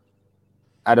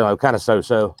I don't know, kind of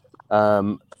so.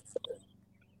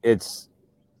 It's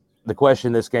the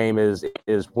question. This game is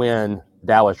when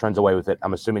Dallas runs away with it.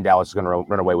 I'm assuming Dallas is going to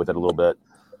run away with it a little bit.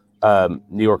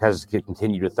 New York has to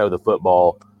continue to throw the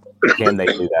football. Can they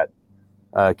do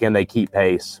that? Can they keep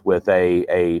pace with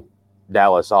a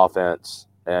Dallas offense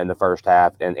in the first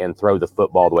half and throw the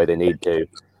football the way they need to?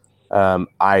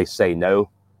 I say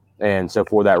no. And so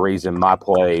for that reason, my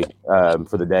play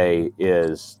for the day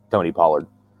is Tony Pollard.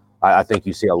 I think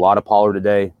you see a lot of Pollard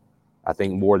today. I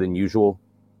think more than usual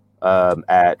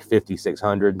at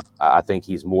 5,600. I think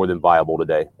he's more than viable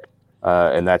today.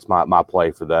 And that's my play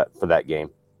for that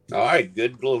game. All right,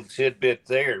 good little tidbit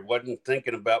there. Wasn't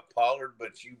thinking about Pollard,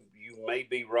 but you may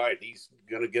be right. He's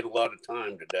going to get a lot of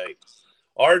time today.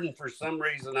 Arden, for some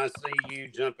reason, I see you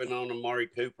jumping on Amari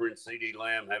Cooper and CeeDee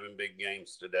Lamb having big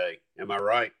games today. Am I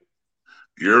right?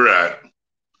 You're right.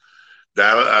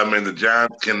 The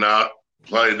Giants cannot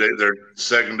play. Their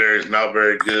secondary is not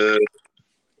very good.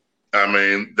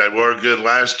 They were good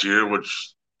last year,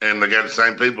 and they got the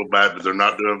same people back, but they're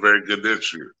not doing very good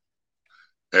this year.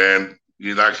 And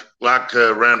like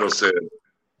Randall said,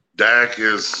 Dak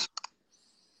is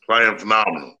playing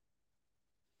phenomenal.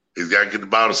 He's got to get the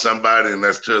ball to somebody, and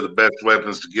that's two of the best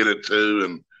weapons to get it to.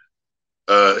 And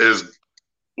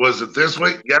was it this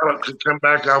week Gallup could come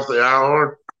back off the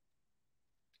IR?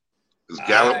 Is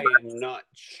Gallup back? I'm not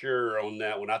sure on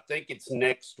that one. I think it's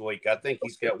next week. I think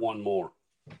he's got one more.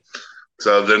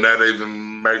 So then that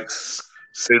even makes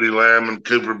CeeDee Lamb and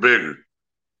Cooper bigger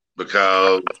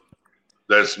because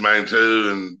that's the main two,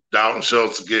 and Dalton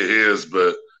Schultz will get his,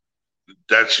 but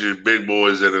that's your big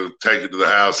boys that'll take it to the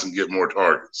house and get more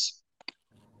targets.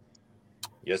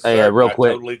 Yes, Hey, sir. real I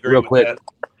quick, totally agree with that.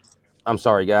 I'm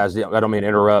sorry, guys. I don't mean to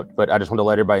interrupt, but I just want to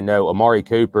let everybody know Amari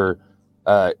Cooper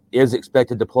is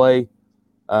expected to play,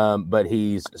 but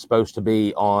he's supposed to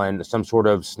be on some sort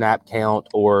of snap count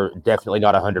or definitely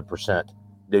not 100%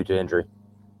 due to injury.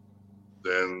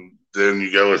 Then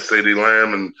you go with CeeDee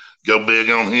Lamb and go big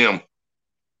on him.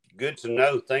 Good to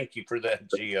know. Thank you for that,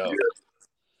 Gio. Yeah.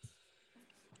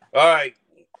 All right,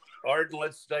 Arden,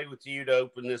 let's stay with you to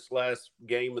open this last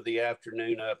game of the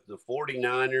afternoon up. The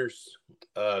 49ers,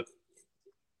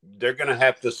 they're going to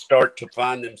have to start to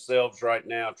find themselves right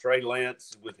now. Trey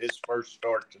Lance, with his first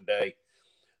start today,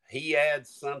 he adds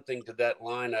something to that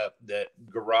lineup that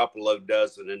Garoppolo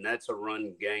doesn't, and that's a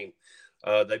run game.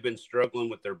 They've been struggling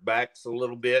with their backs a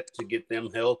little bit to get them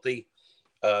healthy.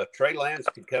 Trey Lance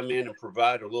could come in and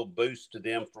provide a little boost to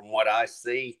them from what I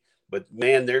see. But,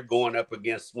 man, they're going up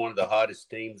against one of the hottest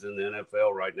teams in the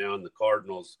NFL right now in the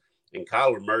Cardinals. And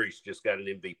Kyler Murray's just got an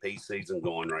MVP season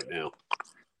going right now.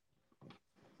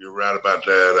 You're right about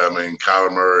that. I mean,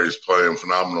 Kyler Murray's playing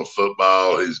phenomenal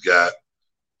football. He's got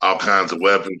all kinds of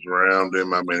weapons around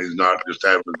him. I mean, he's not just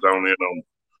having to zone in on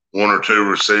one or two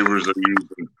receivers. They're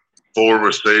using 4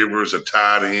 receivers, a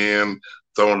tight end,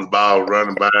 throwing the ball,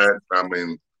 running back. I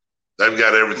mean, they've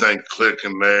got everything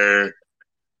clicking there.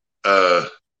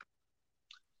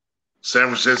 San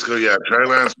Francisco, yeah, Trey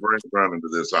Lance brings running to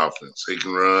this offense. He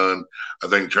can run. I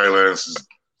think Trey Lance is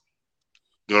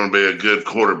going to be a good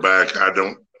quarterback. I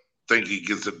don't think he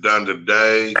gets it done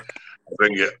today. I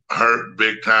think it hurt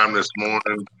big time this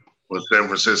morning when San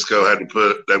Francisco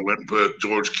they went and put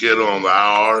George Kittle on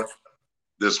the IR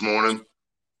this morning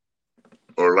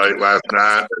or late last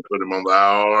night. They put him on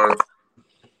the IR.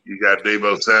 You got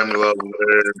Deebo Samuel over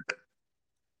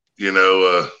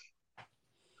there,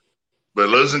 but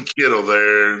losing Kittle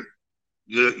there,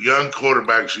 young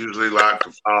quarterbacks usually like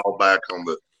to fall back on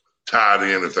the tight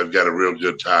end if they've got a real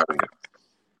good tight end.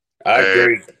 I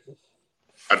agree.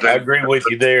 I agree with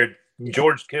you there.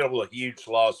 George Kittle, a huge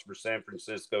loss for San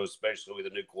Francisco, especially with a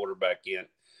new quarterback in.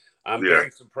 I'm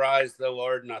very surprised, though,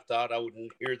 Arden. I thought I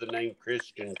wouldn't hear the name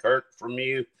Christian Kirk from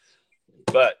you.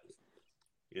 But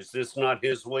is this not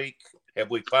his week? Have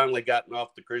we finally gotten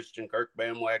off the Christian Kirk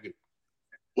bandwagon?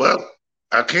 Well,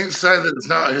 I can't say that it's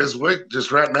not his week.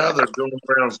 Just right now, they're going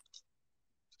around.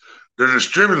 They're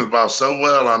distributing the ball so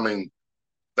well. I mean,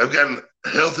 they've got a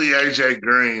healthy A.J.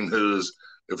 Green, who's,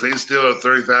 if he's still at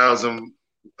 3,000,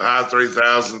 high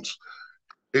 3,000s,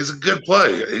 he's a good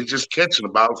player. He's just catching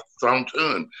the ball thrown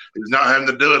to him. He's not having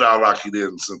to do it all like he did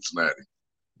in Cincinnati.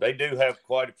 They do have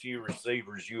quite a few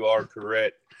receivers. You are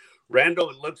correct. Randall,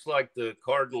 it looks like the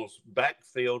Cardinals'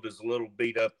 backfield is a little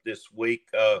beat up this week.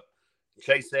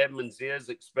 Chase Edmonds is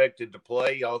expected to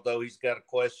play, although he's got a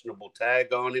questionable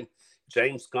tag on him.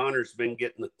 James Conner's been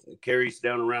getting the carries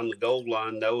down around the goal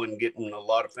line, though, and getting a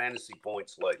lot of fantasy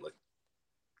points lately.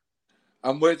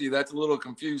 I'm with you. That's a little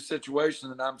confused situation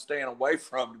that I'm staying away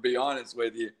from, to be honest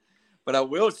with you. But I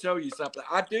will show you something.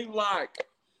 I do like,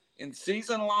 in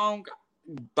season long,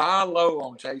 buy low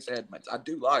on Chase Edmonds. I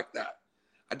do like that.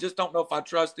 I just don't know if I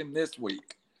trust him this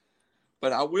week.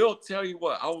 But I will tell you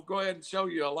what, I will go ahead and show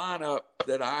you a lineup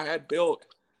that I had built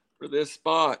for this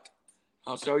spot.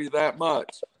 I'll show you that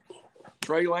much.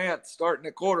 Trey Lance starting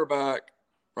at quarterback,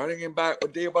 running him back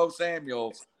with Deebo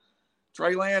Samuels.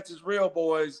 Trey Lance is real,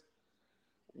 boys.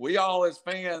 We all as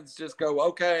fans just go,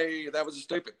 okay, that was a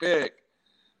stupid pick.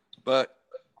 But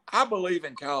I believe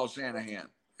in Kyle Shanahan,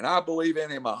 and I believe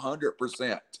in him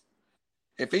 100%.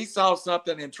 If he saw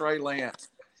something in Trey Lance,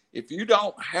 if you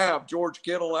don't have George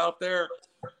Kittle out there,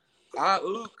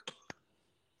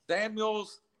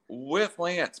 Samuels with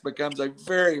Lance becomes a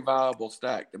very viable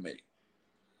stack to me.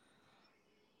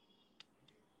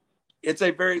 It's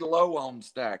a very low-owned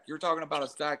stack. You're talking about a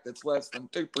stack that's less than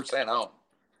 2% owned.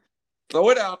 Throw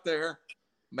it out there.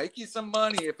 Make you some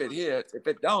money if it hits. If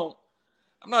it don't,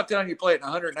 I'm not telling you play it in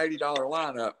a $180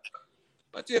 lineup,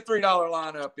 but you a $3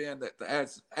 lineup in that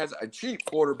has a cheap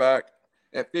quarterback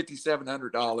at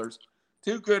 $5,700,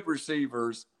 2 good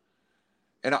receivers,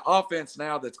 and an offense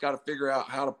now that's got to figure out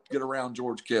how to get around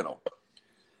George Kittle.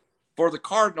 For the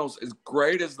Cardinals, as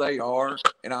great as they are,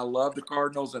 and I love the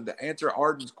Cardinals, and to answer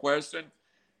Arden's question,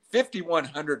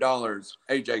 $5,100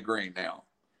 A.J. Green now.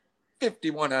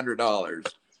 $5,100.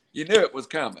 You knew it was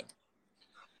coming.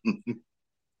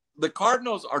 The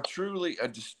Cardinals are truly a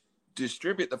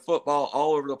distribute the football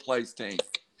all over the place team.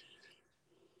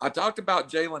 I talked about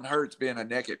Jalen Hurts being a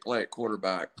naked play at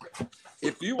quarterback.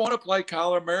 If you want to play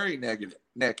Kyler Murray naked,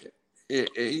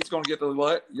 he's going to get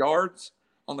the yards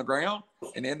on the ground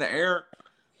and in the air.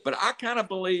 But I kind of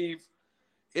believe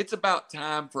it's about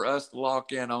time for us to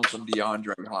lock in on some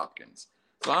DeAndre Hopkins.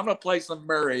 So I'm going to play some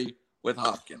Murray with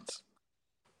Hopkins.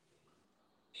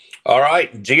 All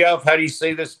right. Geoff, how do you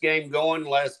see this game going?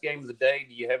 Last game of the day.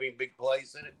 Do you have any big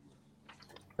plays in it?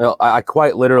 Well, I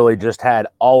quite literally just had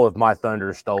all of my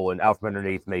thunder stolen out from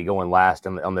underneath me going last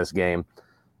on this game.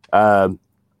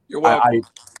 You're welcome.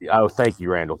 Thank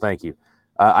you, Randall. Thank you.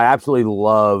 I absolutely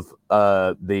love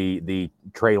the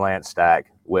Trey Lance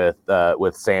stack with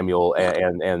Samuel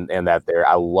and that there.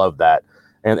 I love that,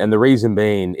 and the reason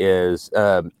being is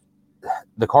the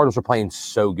Cardinals are playing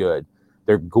so good.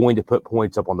 They're going to put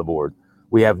points up on the board.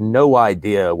 We have no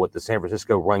idea what the San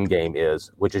Francisco run game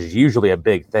is, which is usually a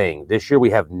big thing. This year, we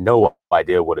have no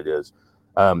idea what it is.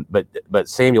 But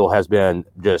Samuel has been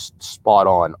just spot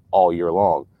on all year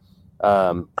long.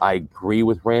 I agree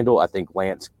with Randall. I think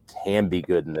Lance can be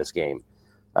good in this game.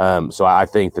 So I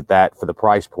think that for the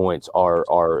price points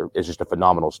is just a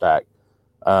phenomenal stack.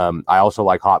 I also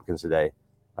like Hopkins today.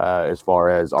 As far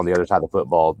as on the other side of the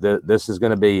football, this is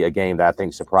going to be a game that I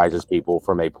think surprises people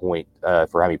from a point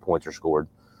for how many points are scored.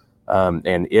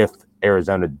 And if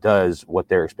Arizona does what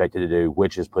they're expected to do,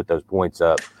 which is put those points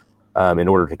up, in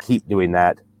order to keep doing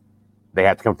that, they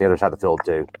have to come from the other side of the field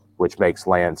too, which makes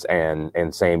Lance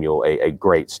and Samuel a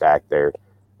great stack there.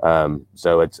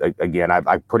 So it's again,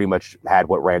 I pretty much had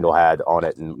what Randall had on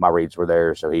it, and my reads were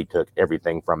there, so he took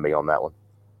everything from me on that one.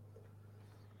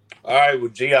 All right, well,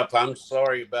 Geoff, I'm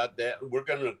sorry about that. We're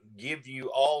going to give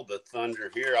you all the thunder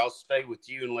here. I'll stay with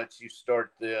you and let you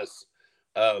start this.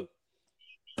 Go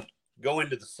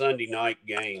into the Sunday night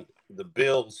game, the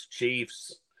Bills,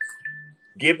 Chiefs.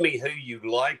 Give me who you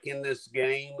like in this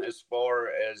game as far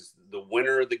as the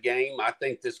winner of the game. I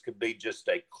think this could be just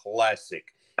a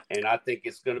classic, and I think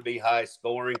it's going to be high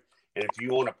scoring. And if you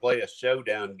want to play a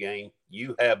showdown game,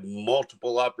 you have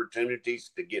multiple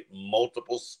opportunities to get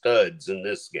multiple studs in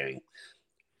this game.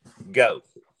 Go.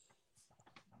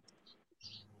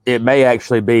 It may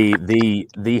actually be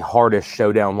the hardest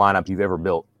showdown lineup you've ever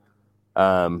built.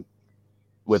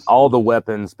 With all the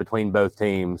weapons between both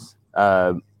teams,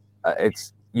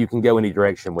 you can go any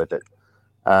direction with it.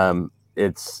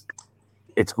 It's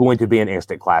going to be an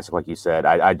instant classic, like you said.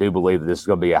 I do believe that this is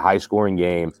going to be a high scoring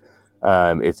game.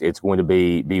 It's going to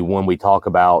be one we talk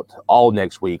about all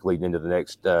next week, leading into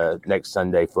the next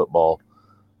Sunday football.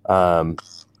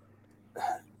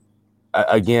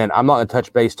 Again, I'm not going to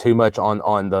touch base too much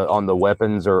on the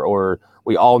weapons, or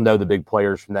we all know the big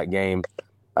players from that game.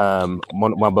 My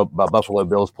Buffalo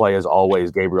Bills play is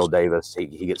always Gabriel Davis. He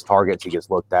gets targets, he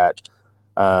gets looked at,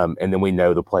 and then we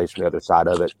know the plays from the other side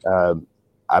of it.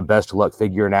 I best of luck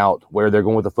figuring out where they're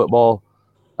going with the football.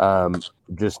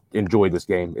 Just enjoy this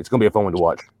game. It's going to be a fun one to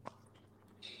watch.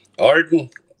 Arden,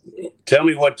 tell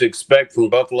me what to expect from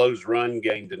Buffalo's run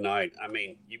game tonight. I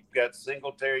mean, you've got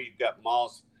Singletary, you've got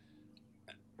Moss.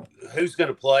 Who's going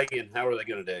to play and how are they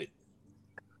going to do?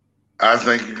 I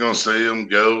think you're going to see them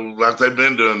go like they've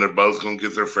been doing. They're both going to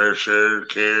get their fair share of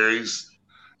carries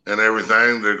and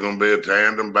everything. They're going to be a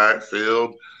tandem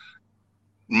backfield.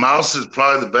 Moss is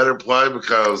probably the better play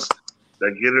because they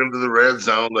get into the red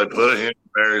zone. They put him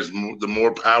there. He's the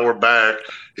more power back.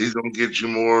 He's going to get you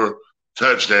more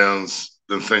touchdowns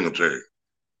than Singletary.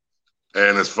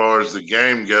 And as far as the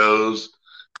game goes,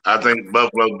 I think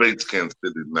Buffalo beats Kansas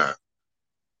City tonight.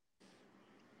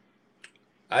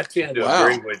 I tend to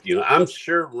agree with you. I'm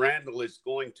sure Randall is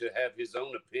going to have his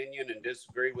own opinion and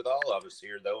disagree with all of us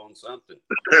here, though, on something.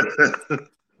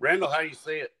 Randall, how do you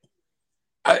see it?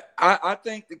 I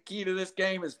think the key to this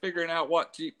game is figuring out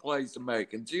what cheap plays to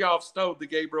make. And Geoff stole the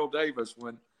Gabriel Davis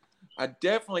one. I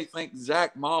definitely think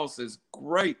Zach Moss is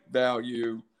great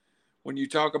value when you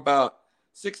talk about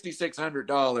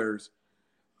 $6,600.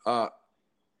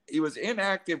 He was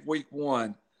inactive week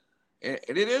 1. And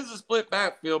it is a split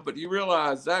backfield, but you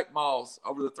realize Zach Moss,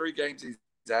 over the 3 games, he's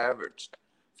averaged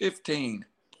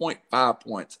 15.5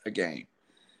 points a game.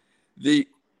 The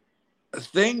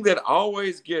thing that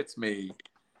always gets me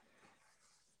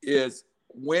is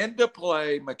when to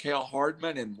play Mecole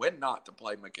Hardman and when not to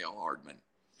play Mecole Hardman.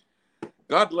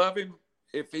 God love him.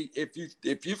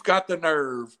 If you've got the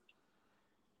nerve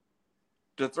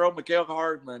to throw Mecole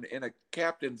Hardman in a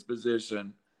captain's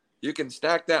position, you can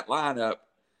stack that lineup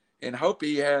and hope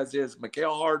he has his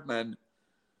Mecole Hardman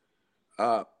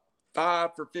 5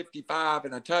 for 55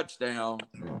 and a touchdown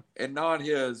and not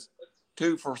his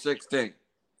 2 for 16.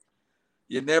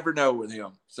 You never know with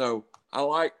him. So I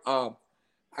like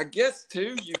I guess,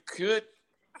 too, you could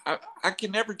I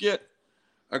can never get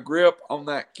a grip on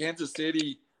that Kansas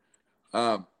City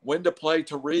when to play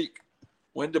Tariq,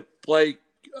 when to play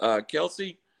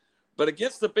Kelsey. But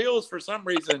against the Bills, for some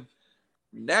reason,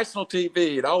 national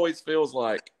TV, it always feels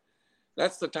like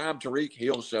that's the time Tariq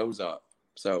Hill shows up.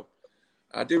 So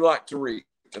I do like Tariq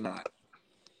tonight.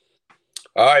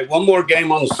 All right, one more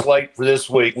game on the slate for this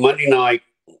week. Monday night,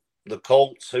 the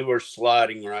Colts, who are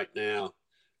sliding right now,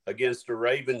 against a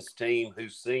Ravens team who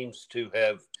seems to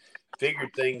have figured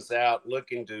things out,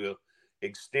 looking to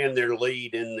extend their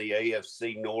lead in the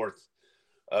AFC North.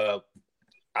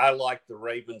 I like the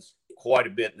Ravens quite a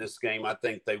bit in this game. I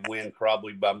think they win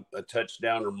probably by a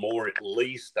touchdown or more at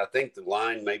least. I think the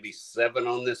line may be 7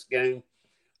 on this game.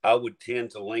 I would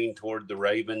tend to lean toward the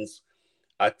Ravens.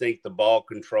 I think the ball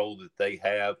control that they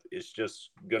have is just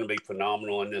going to be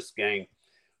phenomenal in this game.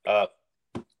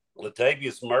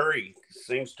 Latavius Murray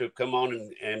seems to have come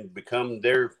on and become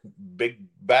their big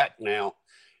back now.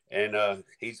 And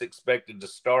he's expected to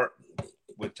start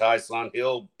with Tyson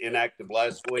Hill inactive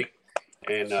last week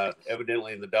and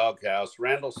evidently in the doghouse.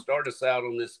 Randall, start us out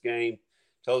on this game.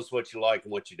 Tell us what you like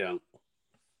and what you don't.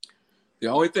 The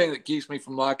only thing that keeps me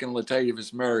from liking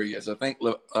Latavius Murray is I think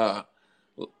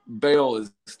Bell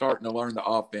is starting to learn the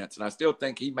offense, and I still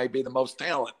think he may be the most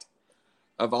talented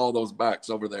of all those backs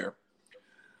over there.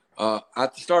 I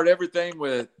start everything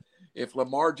with if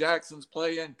Lamar Jackson's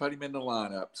playing, put him in the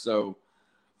lineup. So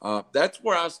that's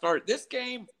where I start. This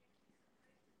game,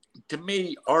 to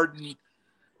me, Arden,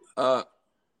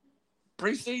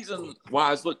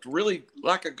 preseason-wise, looked really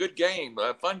like a good game,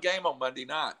 a fun game on Monday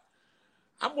night.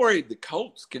 I'm worried the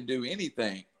Colts can do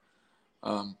anything.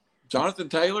 Jonathan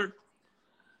Taylor,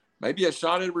 maybe a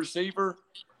shot at receiver.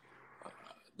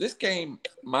 This game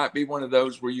might be one of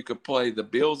those where you could play the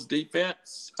Bills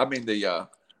defense. The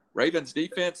Ravens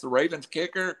defense, the Ravens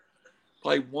kicker,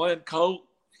 play one Colt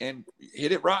and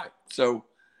hit it right. So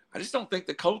I just don't think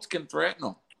the Colts can threaten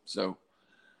them. So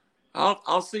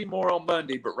I'll see more on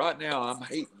Monday, but right now I'm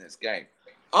hating this game.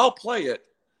 I'll play it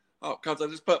because I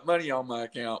just put money on my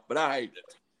account, but I hate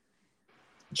it.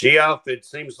 Geoff, it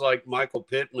seems like Michael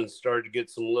Pittman started to get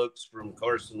some looks from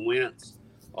Carson Wentz,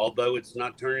 although it's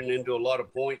not turning into a lot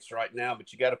of points right now,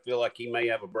 but you got to feel like he may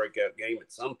have a breakout game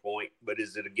at some point. But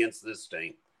is it against this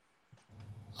team?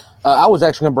 I was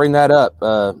actually going to bring that up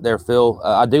there, Phil.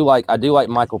 I do like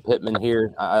Michael Pittman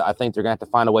here. I think they're going to have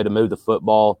to find a way to move the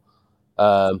football.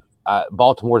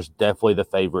 Baltimore's definitely the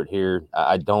favorite here.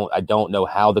 I don't know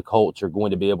how the Colts are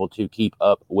going to be able to keep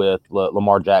up with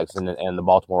Lamar Jackson and the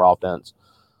Baltimore offense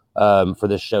for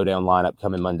this showdown lineup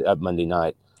coming Monday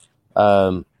night.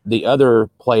 The other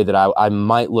play that I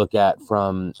might look at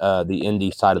from the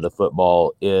Indy side of the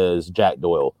football is Jack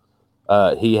Doyle.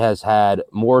 He has had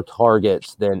more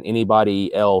targets than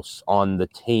anybody else on the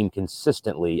team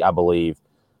consistently, I believe.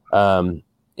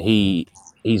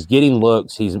 He's getting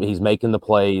looks. He's making the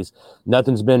plays.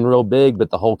 Nothing's been real big, but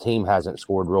the whole team hasn't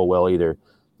scored real well either.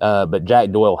 But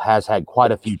Jack Doyle has had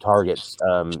quite a few targets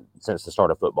since the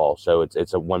start of football. So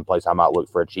it's a one place I might look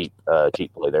for a cheap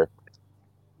play there.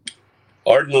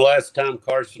 Arden, the last time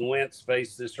Carson Wentz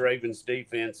faced this Ravens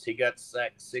defense, he got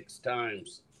sacked 6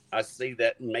 times. I see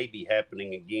that maybe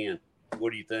happening again.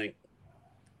 What do you think?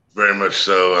 Very much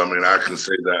so. I can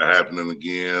see that happening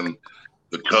again.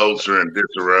 The Colts are in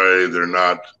disarray. They're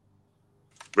not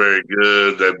very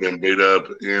good. They've been beat up,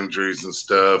 injuries and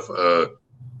stuff.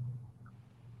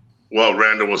 What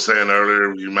Randall was saying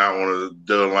earlier, you might want to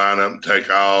do a lineup and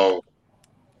take all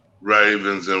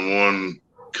Ravens and one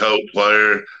Colt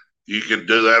player. You could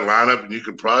do that lineup, and you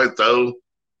could probably throw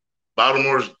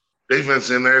Baltimore's defense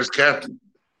in there as captain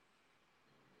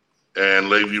and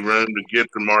leave you room to get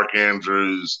the Mark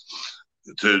Andrews,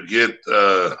 to get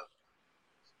the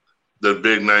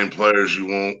big-name players you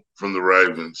want from the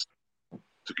Ravens,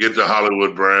 to get the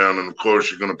Hollywood Brown, and, of course,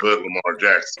 you're going to put Lamar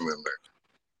Jackson in there.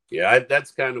 Yeah,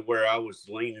 that's kind of where I was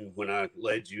leaning when I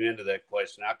led you into that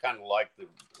question. I kind of like the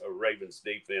Ravens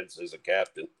defense as a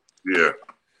captain. Yeah.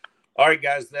 All right,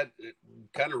 guys, that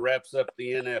kind of wraps up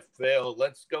the NFL.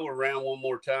 Let's go around one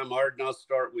more time. Arden, I'll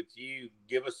start with you.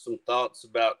 Give us some thoughts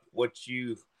about what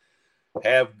you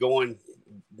have going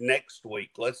next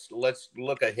week. Let's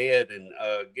look ahead and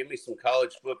give me some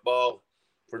college football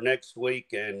for next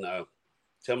week, and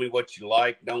tell me what you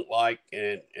like, don't like,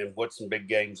 and what some big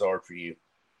games are for you.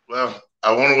 Well,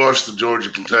 I want to watch the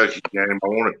Georgia-Kentucky game.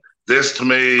 This to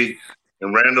me,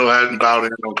 and Randall hadn't bought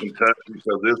in on Kentucky,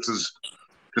 so this is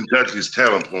Kentucky's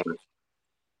telling point.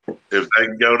 If they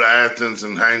can go to Athens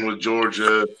and hang with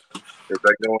Georgia, if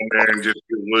they go in there and just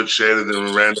get woodshedded,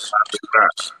 then Randall might be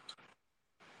right.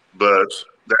 But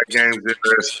that game's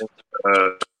interesting.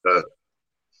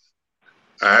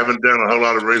 I haven't done a whole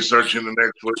lot of research in the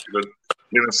next week, but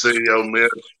Tennessee, Ole Miss,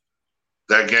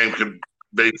 that game could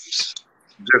be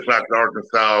just like the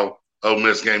Arkansas Ole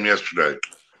Miss game yesterday.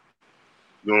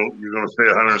 You're going to see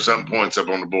 100-something points up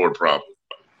on the board, probably.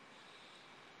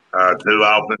 Two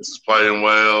offenses playing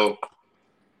well.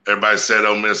 Everybody said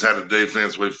Ole Miss had a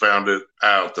defense. We found it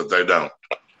out that they don't.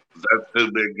 That's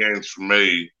two big games for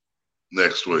me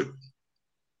next week.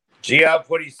 Geoff,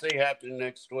 what do you see happening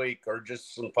next week, or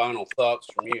just some final thoughts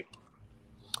from you?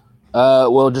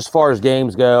 Well, just as far as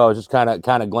games go, I was just kind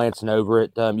of glancing over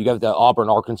it. You got the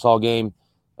Auburn-Arkansas game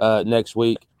next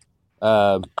week,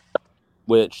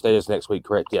 which that is next week,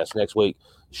 correct? Yes, next week.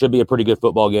 Should be a pretty good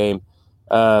football game.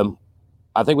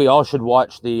 I think we all should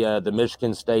watch the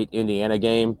Michigan State-Indiana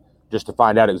game just to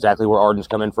find out exactly where Arden's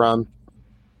coming from.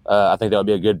 I think that would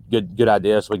be a good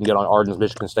idea, so we can get on Arden's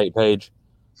Michigan State page.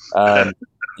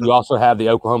 You also have the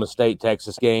Oklahoma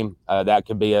State-Texas game. That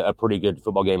could be a pretty good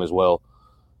football game as well.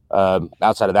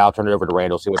 Outside of that, I'll turn it over to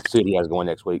Randall, see what he has going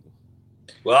next week.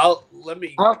 Well,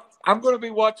 I'm going to be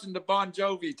watching the Bon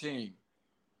Jovi team.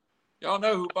 Y'all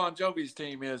know who Bon Jovi's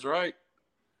team is, right?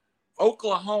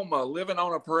 Oklahoma, living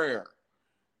on a prayer.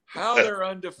 How they're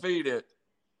undefeated,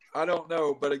 I don't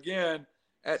know. But again,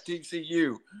 at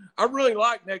TCU, I really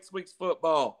like next week's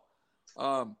football.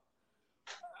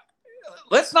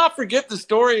 Let's not forget the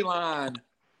storyline.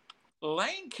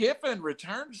 Lane Kiffin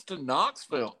returns to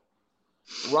Knoxville.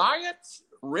 Riots,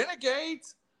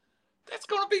 renegades, that's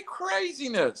going to be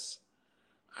craziness.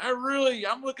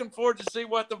 I'm looking forward to see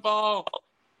what the Vol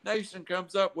Nation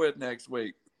comes up with next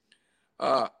week.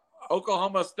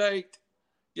 Oklahoma State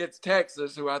gets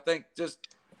Texas, who I think just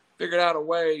figured out a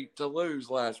way to lose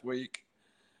last week.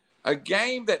 A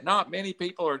game that not many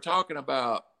people are talking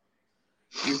about.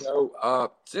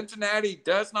 Cincinnati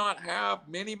does not have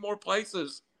many more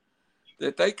places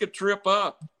that they could trip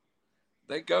up.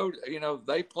 They go,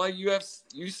 they play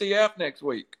UCF next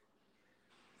week.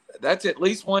 That's at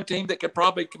least one team that could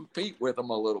probably compete with them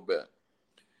a little bit.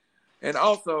 And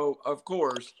also, of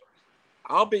course,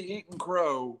 I'll be eating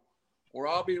crow or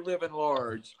I'll be living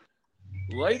large.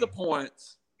 Lay the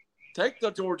points. Take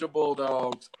the Georgia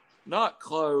Bulldogs. Not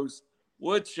close.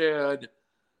 Woodshed,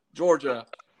 Georgia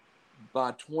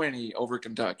by 20 over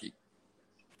Kentucky.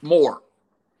 More.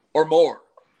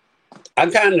 I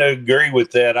kind of agree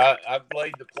with that. I've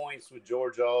played the points with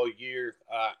Georgia all year.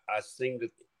 I seem to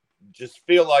just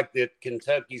feel like that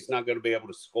Kentucky's not going to be able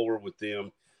to score with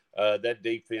them. That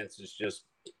defense is just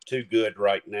too good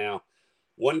right now.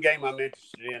 One game I'm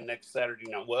interested in next Saturday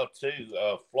night. Well, two.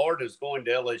 Florida's going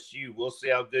to LSU. We'll see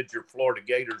how good your Florida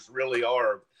Gators really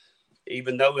are.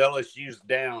 Even though LSU's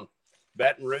down,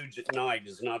 Baton Rouge at night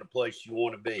is not a place you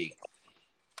want to be.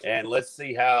 And let's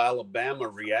see how Alabama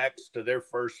reacts to their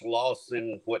first loss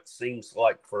in what seems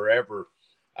like forever.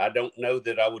 I don't know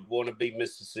that I would want to be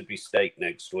Mississippi State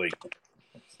next week.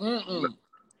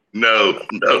 No.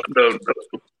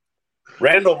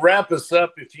 Randall, wrap us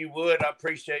up if you would. I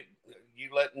appreciate you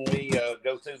letting me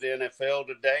go through the NFL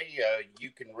today. You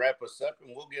can wrap us up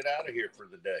and we'll get out of here for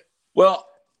the day. Well,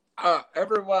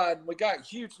 everyone, we got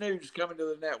huge news coming to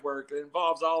the network. It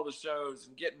involves all the shows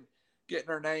and getting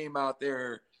our name out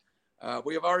there.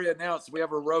 We have already announced we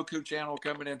have a Roku channel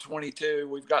coming in 22.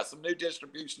 We've got some new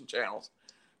distribution channels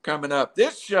coming up.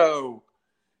 This show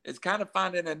is kind of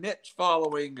finding a niche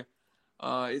following.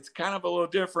 It's kind of a little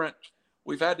different.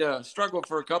 We've had to struggle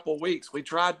for a couple of weeks. We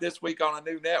tried this week on a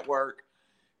new network.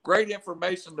 Great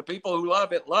information. The people who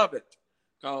love it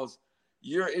because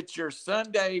it's your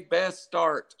Sunday best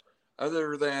start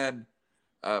other than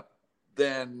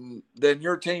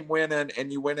your team winning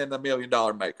and you winning the $1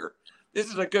 Million Maker. This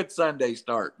is a good Sunday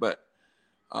start, but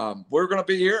we're going to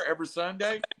be here every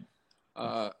Sunday.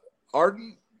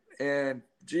 Arden and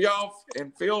Geoff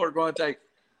and Phil are going to take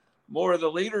more of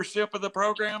the leadership of the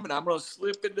program, and I'm going to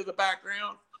slip into the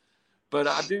background. But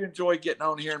I do enjoy getting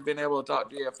on here and being able to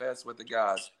talk DFS with the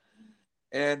guys.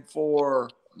 And for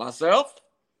myself,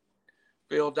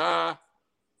 Phil Dye,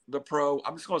 the pro.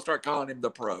 I'm just going to start calling him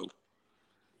the pro.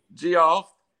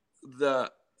 Geoff,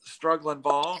 the struggling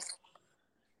ball.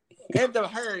 And the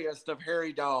hairiest of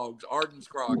hairy dogs, Arden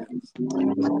Scroggins.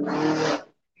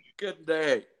 Good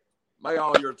day. May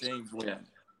all your teams win.